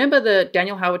 Remember the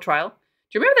Daniel Howard trial?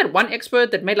 Do you remember that one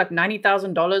expert that made like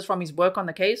 $90,000 from his work on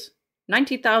the case?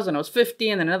 90,000. It was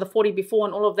 50 and then another 40 before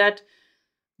and all of that.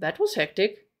 That was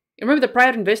hectic. You remember the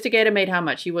private investigator made how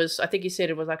much? I think he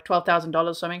said it was like $12,000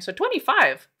 or something. So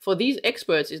 25 for these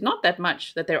experts is not that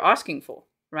much that they're asking for.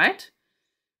 Right?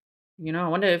 You know, I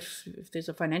wonder if there's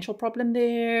a financial problem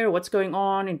there. What's going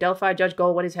on in Delphi? Judge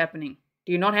Gull, what is happening?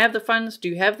 Do you not have the funds? Do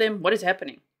you have them? What is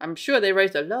happening? I'm sure they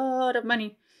raised a lot of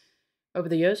money over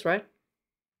the years, right?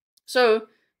 So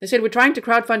they said, we're trying to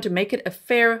crowdfund to make it a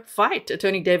fair fight,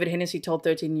 attorney David Hennessy told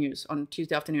 13 News on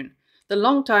Tuesday afternoon. The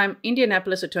longtime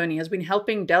Indianapolis attorney has been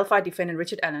helping Delphi defendant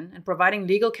Richard Allen and providing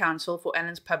legal counsel for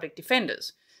Allen's public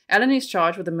defenders. Allen is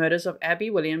charged with the murders of Abby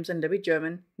Williams and Libby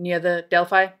German near the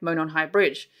Delphi Monon High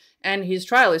Bridge, and his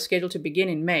trial is scheduled to begin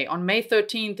in May. On May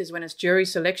 13th is when it's jury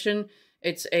selection.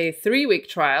 It's a 3-week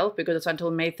trial because it's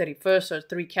until May 31st, so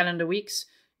 3 calendar weeks,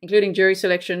 including jury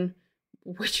selection,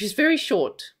 which is very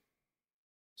short.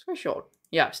 It's very short.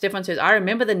 Yeah, Stefan says, I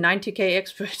remember the 90K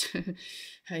expert.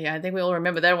 Yeah, I think we all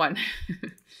remember that one.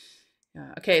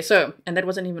 Yeah, okay, so, and that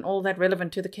wasn't even all that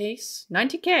relevant to the case.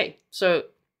 90K. So,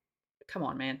 come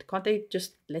on, man. Can't they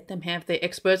just let them have their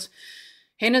experts?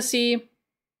 Hennessy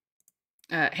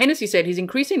said he's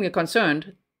increasingly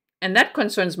concerned, and that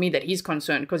concerns me that he's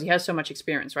concerned because he has so much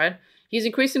experience, right? He's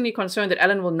increasingly concerned that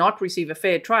Allen will not receive a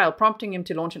fair trial, prompting him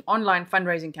to launch an online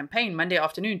fundraising campaign Monday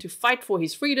afternoon to fight for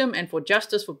his freedom and for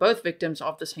justice for both victims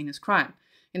of this heinous crime.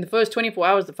 In the first 24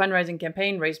 hours, the fundraising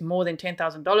campaign raised more than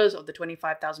 $10,000 of the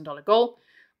 $25,000 goal.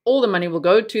 All the money will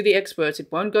go to the experts.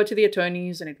 It won't go to the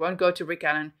attorneys, and it won't go to Rick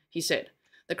Allen, he said.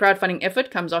 The crowdfunding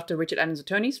effort comes after Richard Allen's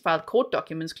attorneys filed court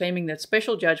documents claiming that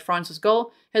Special Judge Francis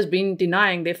Gull has been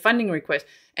denying their funding request.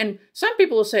 And some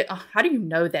people will say, oh, how do you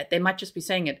know that? They might just be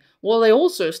saying it. Well, they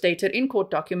also stated in court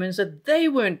documents that they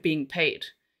weren't being paid.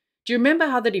 Do you remember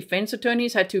how the defense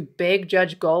attorneys had to beg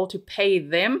Judge Gull to pay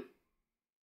them?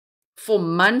 For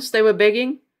months they were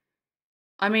begging.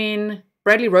 I mean,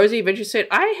 Bradley Rosie eventually said,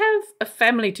 I have a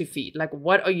family to feed. Like,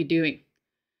 what are you doing?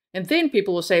 And then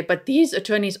people will say, but these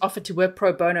attorneys offered to work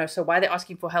pro bono, so why are they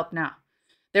asking for help now?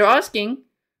 They're asking,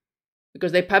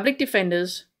 because they're public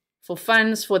defenders, for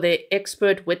funds for their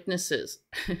expert witnesses,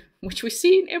 which we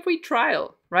see in every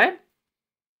trial, right?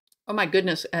 Oh my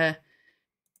goodness.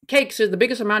 Cake says the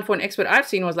biggest amount for an expert I've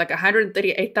seen was like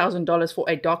 $138,000 for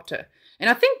a doctor. And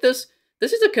I think this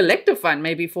is a collective fund,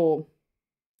 maybe for,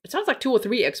 it sounds like 2 or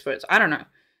 3 experts. I don't know.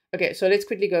 Okay, so let's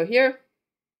quickly go here.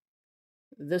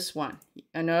 This one.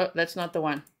 No, that's not the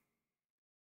one.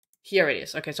 Here it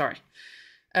is. Okay, sorry.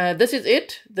 This is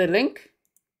it. The link.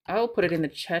 I'll put it in the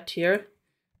chat here.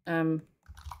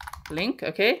 Link.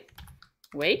 Okay.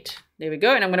 Wait. There we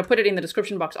go. And I'm going to put it in the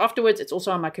description box afterwards. It's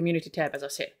also on my community tab, as I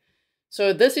said.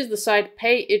 So this is the site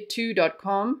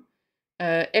payit2.com.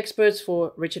 Experts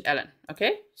for Richard Allen.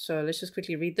 Okay. So let's just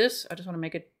quickly read this. I just want to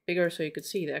make it bigger so you could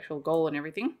see the actual goal and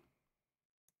everything.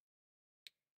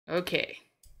 Okay.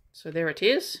 So there it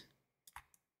is.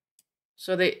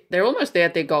 So they're almost there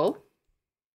at their goal.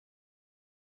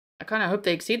 I kind of hope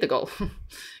they exceed the goal.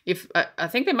 I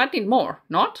think they might need more,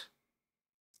 not?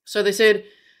 So they said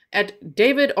at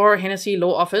David R. Hennessy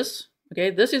Law Office, okay,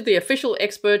 this is the official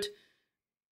expert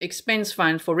expense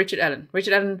fund for Richard Allen.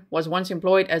 Richard Allen was once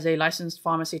employed as a licensed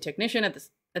pharmacy technician at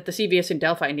the CVS in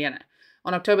Delphi, Indiana.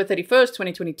 On October 31st,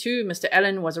 2022, Mr.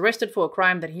 Allen was arrested for a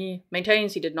crime that he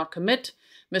maintains he did not commit.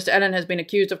 Mr. Allen has been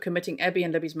accused of committing Abby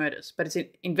and Libby's murders, but is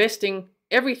investing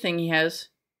everything he has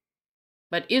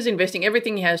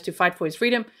to fight for his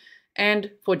freedom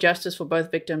and for justice for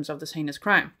both victims of this heinous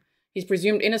crime. He's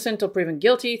presumed innocent or proven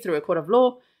guilty through a court of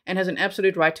law and has an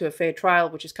absolute right to a fair trial,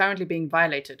 which is currently being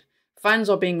violated. Funds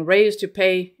are being raised to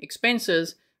pay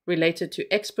expenses related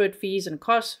to expert fees and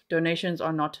costs. Donations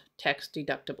are not tax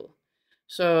deductible.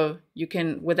 So you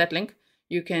can, with that link,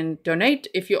 you can donate.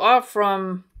 If you are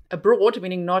from abroad,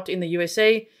 meaning not in the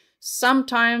USA,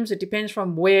 sometimes it depends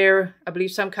from where. I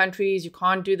believe some countries you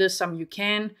can't do this, some you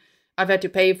can. I've had to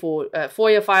pay for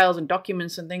FOIA files and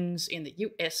documents and things in the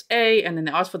USA, and then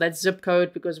they ask for that zip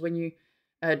code because when you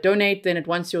donate, then it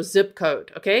wants your zip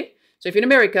code, okay? So if you're in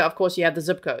America, of course, you have the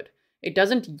zip code. It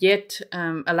doesn't yet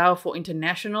allow for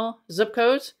international zip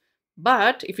codes,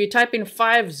 but if you type in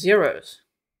 5 zeros,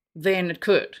 then it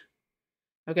could,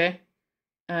 okay?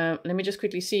 Let me just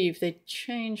quickly see if they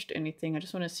changed anything. I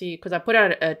just want to see, because I put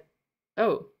out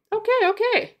oh,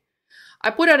 okay. I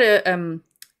put out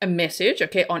a message,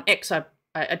 okay, on X. I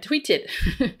tweeted,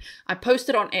 I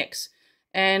posted on X,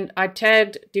 and I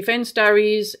tagged Defense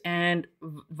Diaries and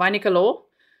Weinicke Law,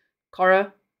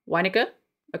 Cora Weinicke,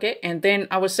 okay, and then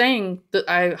I was saying that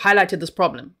I highlighted this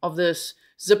problem of this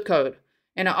zip code,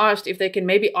 and I asked if they can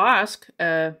maybe ask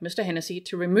Mr. Hennessy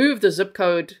to remove the zip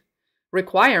code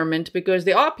requirement because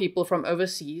there are people from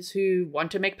overseas who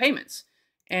want to make payments,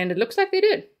 and it looks like they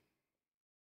did.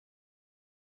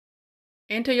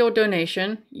 Enter your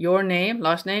donation, your name,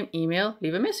 last name, email,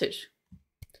 leave a message.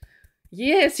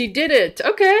 Yes, he did it.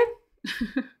 Okay.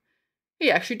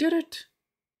 He actually did it.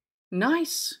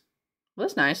 Nice. Well,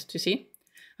 that's nice to see.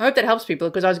 I hope that helps people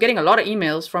because I was getting a lot of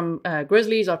emails from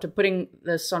Grizzlies after putting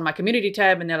this on my community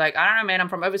tab, and they're like, I don't know, man, I'm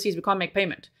from overseas. We can't make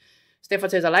payment. Stefan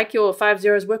says, I like your 5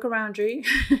 zeros workaround, G.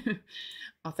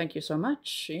 Oh, thank you so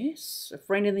much. Yes. A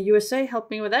friend in the USA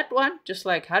helped me with that one. Just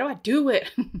like, how do I do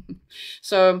it?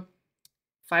 So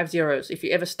 5 zeros if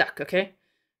you're ever stuck, okay?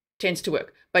 Tends to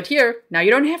work. But here, now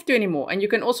you don't have to anymore. And you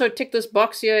can also tick this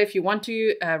box here if you want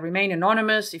to remain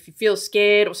anonymous, if you feel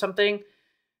scared or something.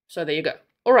 So there you go.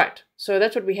 All right. So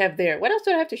that's what we have there. What else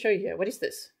do I have to show you here? What is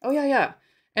this? Oh, yeah.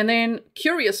 And then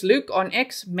Curious Luke on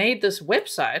X made this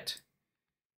website,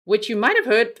 which you might have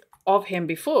heard of him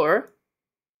before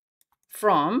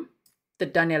from the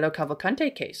Danilo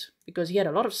Cavalcante case, because he had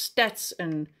a lot of stats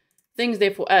and things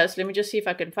there for us. Let me just see if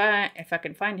I can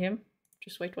find him.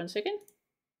 Just wait 1 second.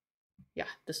 Yeah,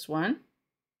 this one.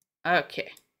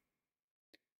 Okay.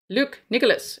 Luke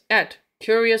Nicholas at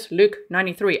Curious Luke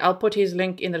 93. I'll put his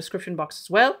link in the description box as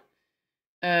well.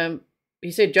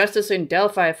 He said justice in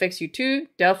Delphi affects you too.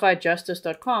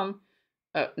 DelphiJustice.com.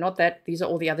 Not that. These are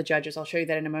all the other judges. I'll show you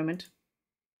that in a moment.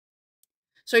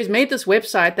 So he's made this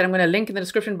website that I'm going to link in the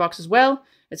description box as well.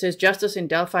 It says Justice in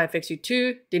Delphi affects you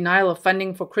too. Denial of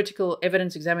funding for critical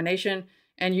evidence examination.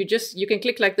 And you can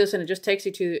click like this and it just takes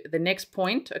you to the next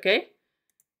point, okay?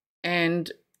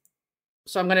 And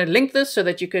so I'm going to link this so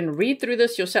that you can read through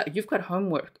this yourself. You've got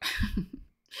homework.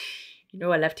 You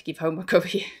know I love to give homework over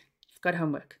here. You've got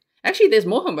homework. Actually, there's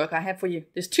more homework I have for you.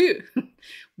 There's two.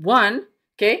 One,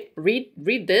 okay,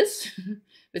 read this.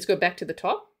 Let's go back to the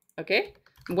top, okay?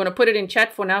 I'm going to put it in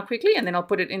chat for now quickly, and then I'll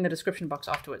put it in the description box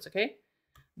afterwards, okay?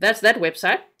 That's that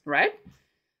website, right?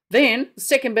 Then, the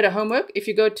second bit of homework, if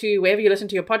you go to wherever you listen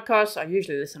to your podcasts, I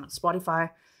usually listen on Spotify.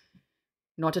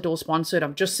 Not at all sponsored.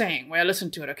 I'm just saying where I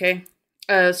listen to it, okay?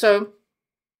 So,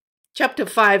 Chapter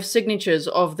 5, Signatures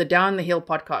of the Down the Hill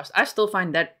podcast. I still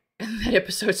find that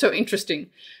episode so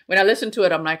interesting. When I listen to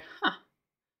it, I'm like, huh.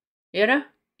 You know?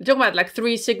 You're talking about like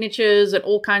 3 signatures and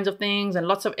all kinds of things and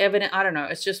lots of evidence. I don't know.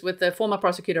 It's just with the former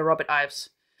prosecutor, Robert Ives.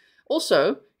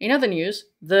 Also, in other news,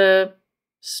 the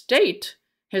state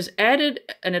has added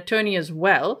an attorney as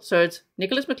well. So it's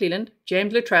Nicholas McClelland,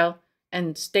 James Luttrell,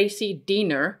 and Stacey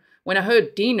Diener. When I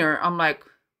heard Diener, I'm like,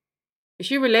 is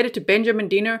she related to Benjamin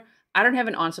Diener? I don't have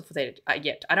an answer for that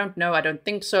yet. I don't know. I don't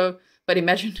think so. But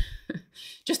imagine,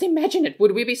 just imagine it.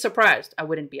 Would we be surprised? I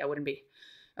wouldn't be.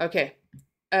 Okay.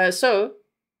 So,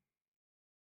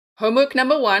 homework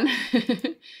number 1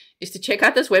 is to check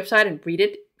out this website and read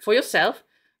it for yourself.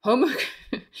 Homework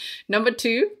number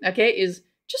 2, okay, is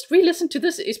just re-listen to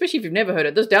this, especially if you've never heard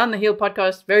it. This Down the Hill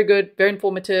podcast, very good, very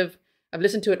informative. I've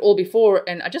listened to it all before,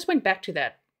 and I just went back to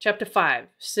that. Chapter 5,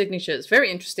 Signatures, very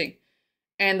interesting.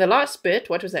 And the last bit,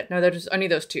 what was that? No, that was only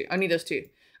those two. I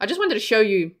just wanted to show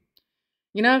you,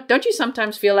 you know, don't you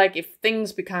sometimes feel like if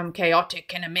things become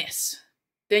chaotic and a mess,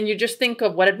 then you just think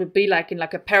of what it would be like in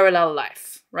like a parallel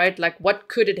life, right? Like what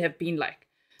could it have been like?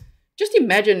 Just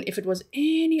imagine if it was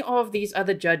any of these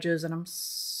other judges, and I'm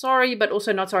sorry, but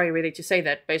also not sorry really to say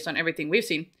that based on everything we've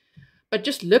seen. But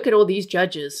just look at all these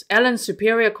judges. Allen's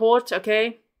Superior Court,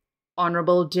 okay?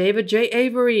 Honorable David J.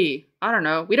 Avery. I don't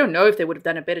know. We don't know if they would have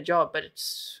done a better job, but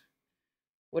it's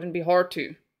wouldn't be hard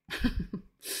to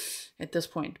at this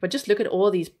point. But just look at all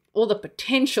the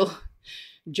potential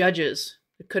judges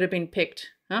that could have been picked,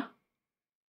 huh?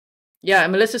 Yeah,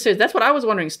 Melissa says, that's what I was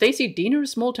wondering. Stacey Diener,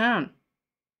 small town.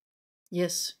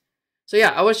 Yes. So yeah,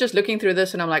 I was just looking through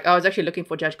this and I'm like, I was actually looking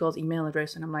for Judge Gull's email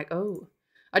address and I'm like, oh,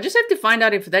 I just have to find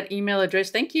out if that email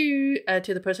address, thank you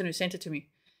to the person who sent it to me.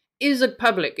 Is it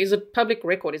public? Is it public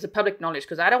record? Is it public knowledge?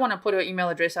 Because I don't want to put her email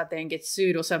address out there and get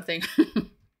sued or something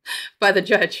by the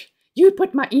judge. You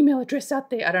put my email address out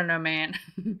there. I don't know, man.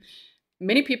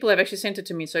 Many people have actually sent it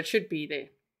to me, so it should be there.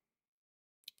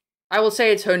 I will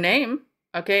say it's her name,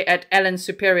 okay, at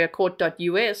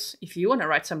allensuperiorcourt.us if you want to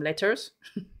write some letters.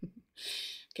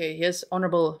 Okay, here's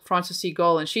Honorable Frances C.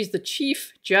 Gull, and she's the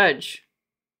Chief Judge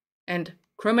and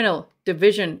Criminal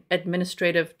Division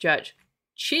Administrative Judge.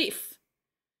 Chief.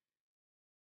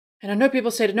 And I know people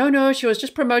said, no, she was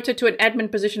just promoted to an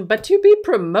admin position. But to be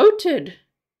promoted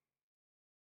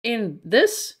in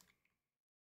this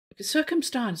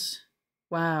circumstance,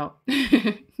 wow.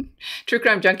 True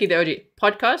Crime Junkie, the OG.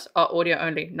 Podcasts are audio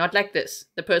only, not like this.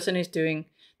 The person who's doing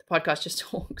the podcast just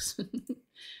talks.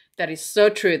 That is so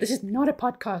true. This is not a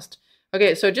podcast.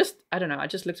 Okay, so I don't know. I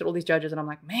just looked at all these judges and I'm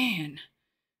like, man,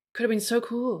 could have been so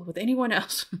cool with anyone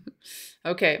else.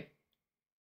 Okay.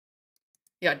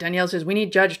 Yeah, Danielle says, we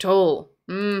need Judge Toll.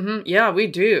 Yeah, we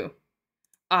do.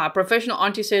 Professional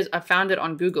Auntie says, I found it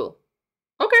on Google.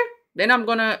 Okay, then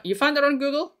you found it on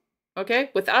Google?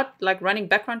 Okay, without like running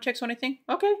background checks or anything?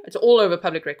 Okay, it's all over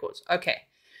public records. Okay,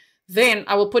 then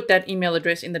I will put that email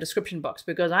address in the description box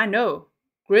because I know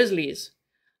Grizzlies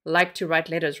like to write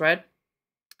letters, right?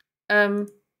 MB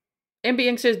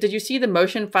Inc. says, did you see the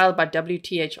motion filed by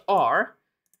WTHR?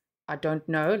 I don't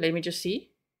know. Let me just see.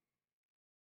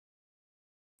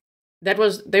 They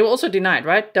were also denied,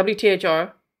 right?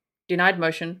 WTHR denied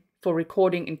motion for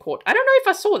recording in court. I don't know if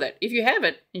I saw that. If you have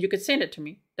it, you could send it to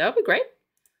me. That would be great.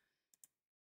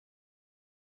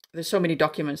 There's so many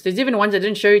documents. There's even ones I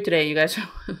didn't show you today, you guys.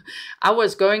 I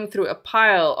was going through a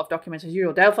pile of documents as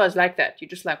usual. Delphi is like that. You're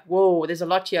just like, whoa, there's a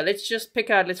lot here. Let's just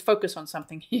let's focus on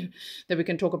something here that we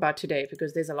can talk about today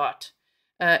because there's a lot.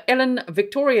 Ellen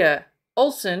Victoria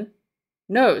Olson,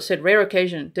 no, said rare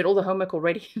occasion. Did all the homework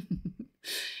already.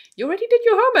 You already did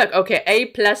your homework. Okay,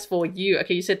 A+ for you.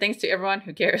 Okay, you said thanks to everyone.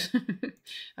 Who cares?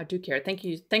 I do care. Thank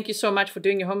you. Thank you so much for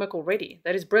doing your homework already.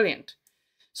 That is brilliant.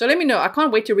 So let me know. I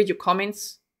can't wait to read your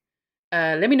comments.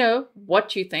 Let me know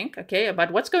what you think, okay,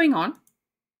 about what's going on.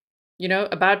 You know,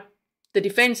 about the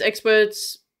defense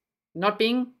experts not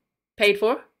being paid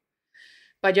for.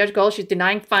 by Judge Gull. She's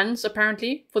denying funds,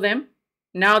 apparently, for them.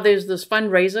 Now there's this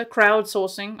fundraiser,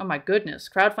 crowdsourcing. Oh my goodness,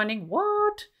 crowdfunding.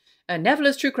 What?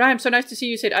 Nevertheless, true crime. So nice to see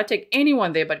you. Said, I'd take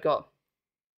anyone there but Gull.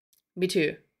 Me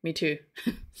too. Me too.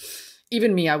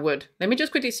 Even me, I would. Let me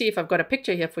just quickly see if I've got a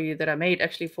picture here for you that I made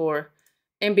actually for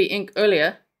MB Inc.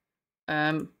 earlier.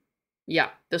 Yeah,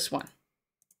 this one.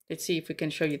 Let's see if we can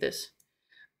show you this.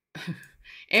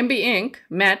 MB Inc.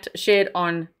 Matt shared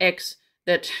on X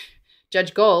that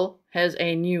Judge Gull has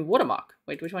a new watermark.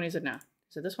 Wait, which one is it now?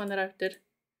 Is it this one that I did?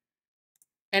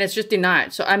 And it's just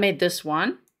denied. So I made this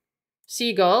one.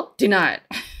 Seagull, denied.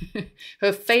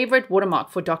 Her favorite watermark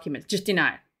for documents, just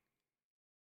denied.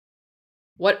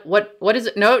 What is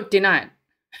it? No, denied.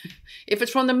 If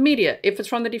it's from the media, if it's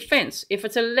from the defense, if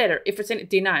it's a letter, if it's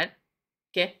denied,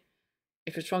 okay?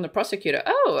 If it's from the prosecutor,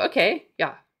 oh, okay,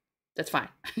 yeah, that's fine.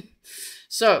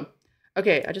 So,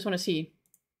 okay, I just want to see.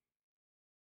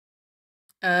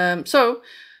 So,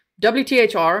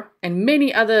 WTHR and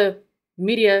many other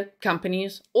media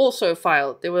companies also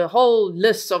filed. There were whole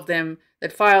lists of them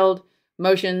that filed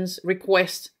motions,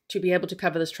 requests to be able to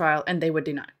cover this trial, and they were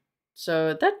denied.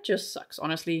 So that just sucks,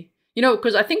 honestly. You know,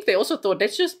 because I think they also thought,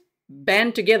 let's just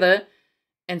band together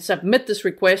and submit this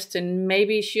request, and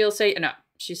maybe she'll say, no.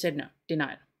 She said no,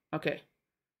 denied. Okay.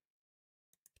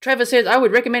 Trevor says, I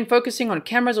would recommend focusing on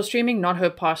cameras or streaming, not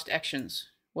her past actions.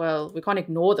 Well, we can't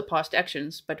ignore the past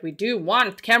actions, but we do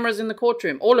want cameras in the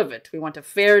courtroom, all of it. We want a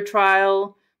fair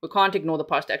trial. We can't ignore the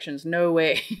past actions, no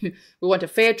way. We want a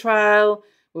fair trial.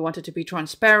 We want it to be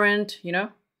transparent, you know?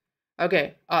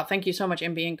 Okay, thank you so much,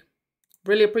 MB Inc.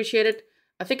 Really appreciate it.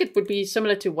 I think it would be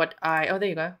similar to what oh, there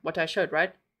you go, what I showed,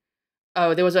 right?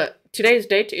 Oh, there was today's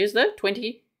date is the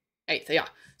 28th, yeah.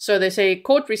 So they say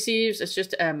court receives, it's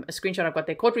just a screenshot I've got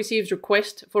there. Court receives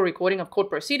request for recording of court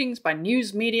proceedings by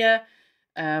news media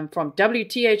from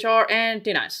WTHR and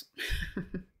denies.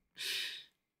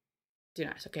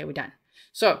 Denies, okay, we're done.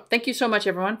 So thank you so much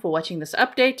everyone for watching this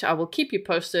update. I will keep you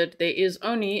posted. There is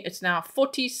it's now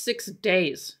 46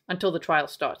 days until the trial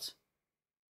starts.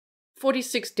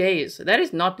 46 days. That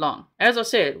is not long. As I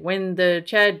said, when the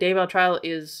Chad Daybell trial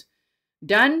is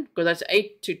done, because that's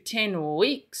 8 to 10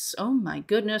 weeks. Oh my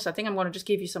goodness. I think I'm going to just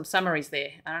give you some summaries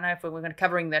there. I don't know if we're going to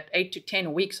covering that 8 to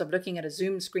 10 weeks of looking at a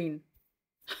Zoom screen.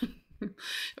 But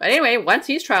anyway, once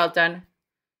his trial's done,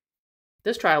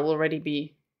 this trial will already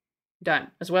be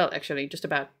done as well, actually, just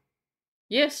about.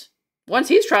 Yes. Once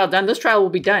his trial done, this trial will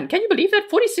be done. Can you believe that?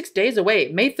 46 days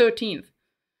away, May 13th.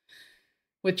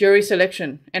 With jury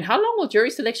selection. And how long will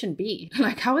jury selection be?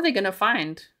 Like, how are they going to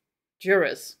find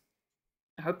jurors?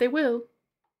 I hope they will.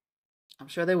 I'm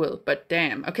sure they will, but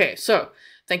damn. Okay, so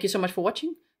thank you so much for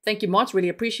watching. Thank you, mods. Really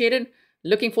appreciate it.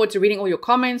 Looking forward to reading all your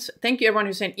comments. Thank you, everyone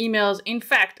who sent emails. In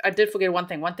fact, I did forget one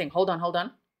thing. Hold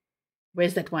on.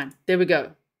 Where's that one? There we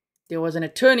go. There was an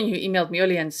attorney who emailed me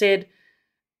earlier and said,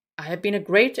 I have been a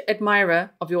great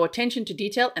admirer of your attention to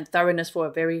detail and thoroughness for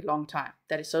a very long time.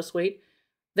 That is so sweet.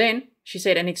 Then she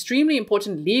said an extremely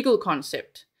important legal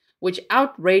concept which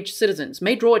outraged citizens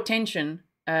may draw attention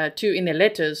to in their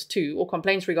letters to or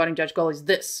complaints regarding Judge Gull is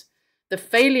this. The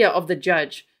failure of the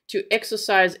judge to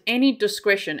exercise any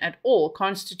discretion at all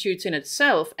constitutes in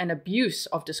itself an abuse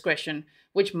of discretion,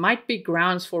 which might be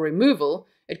grounds for removal.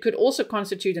 It could also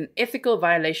constitute an ethical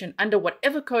violation under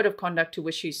whatever code of conduct to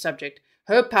which she is subject.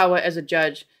 Her power as a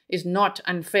judge is not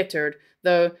unfettered,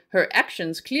 though her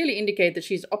actions clearly indicate that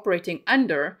she is operating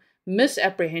under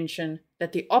misapprehension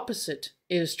that the opposite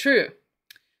is true.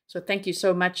 So thank you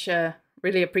so much.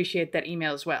 Really appreciate that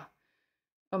email as well.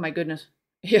 Oh my goodness.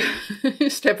 Yeah,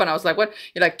 Stefan, I was like, what?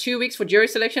 You're like 2 weeks for jury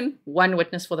selection? 1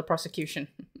 witness for the prosecution.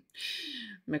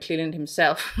 McClelland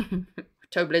himself.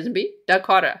 Tobe Lesenby, Doug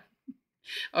Carter.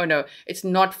 Oh no, it's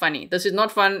not funny. This is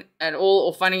not fun at all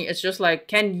or funny. It's just like,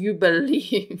 can you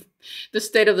believe the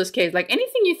state of this case? Like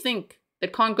anything you think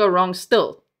that can't go wrong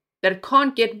still, that it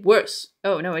can't get worse.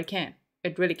 Oh no, it can.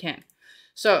 It really can.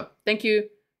 So thank you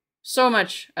so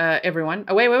much, everyone.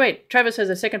 Oh, wait. Travis has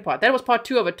a second part. That was part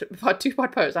 2 of a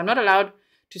part post. I'm not allowed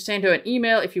to send her an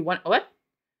email if you want. What?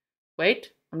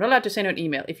 Wait, I'm not allowed to send her an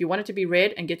email. If you want it to be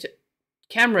read and get to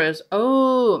cameras.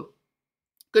 Oh,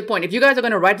 good point. If you guys are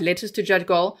going to write letters to Judge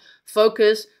Gull,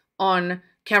 focus on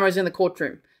cameras in the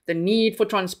courtroom. The need for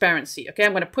transparency. Okay,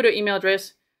 I'm going to put her email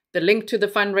address, the link to the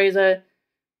fundraiser,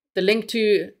 the link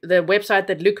to the website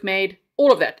that Luke made,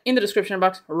 all of that in the description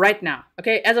box right now.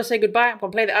 Okay, as I say goodbye, I'm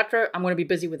going to play the outro. I'm going to be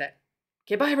busy with that.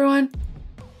 Okay, bye everyone.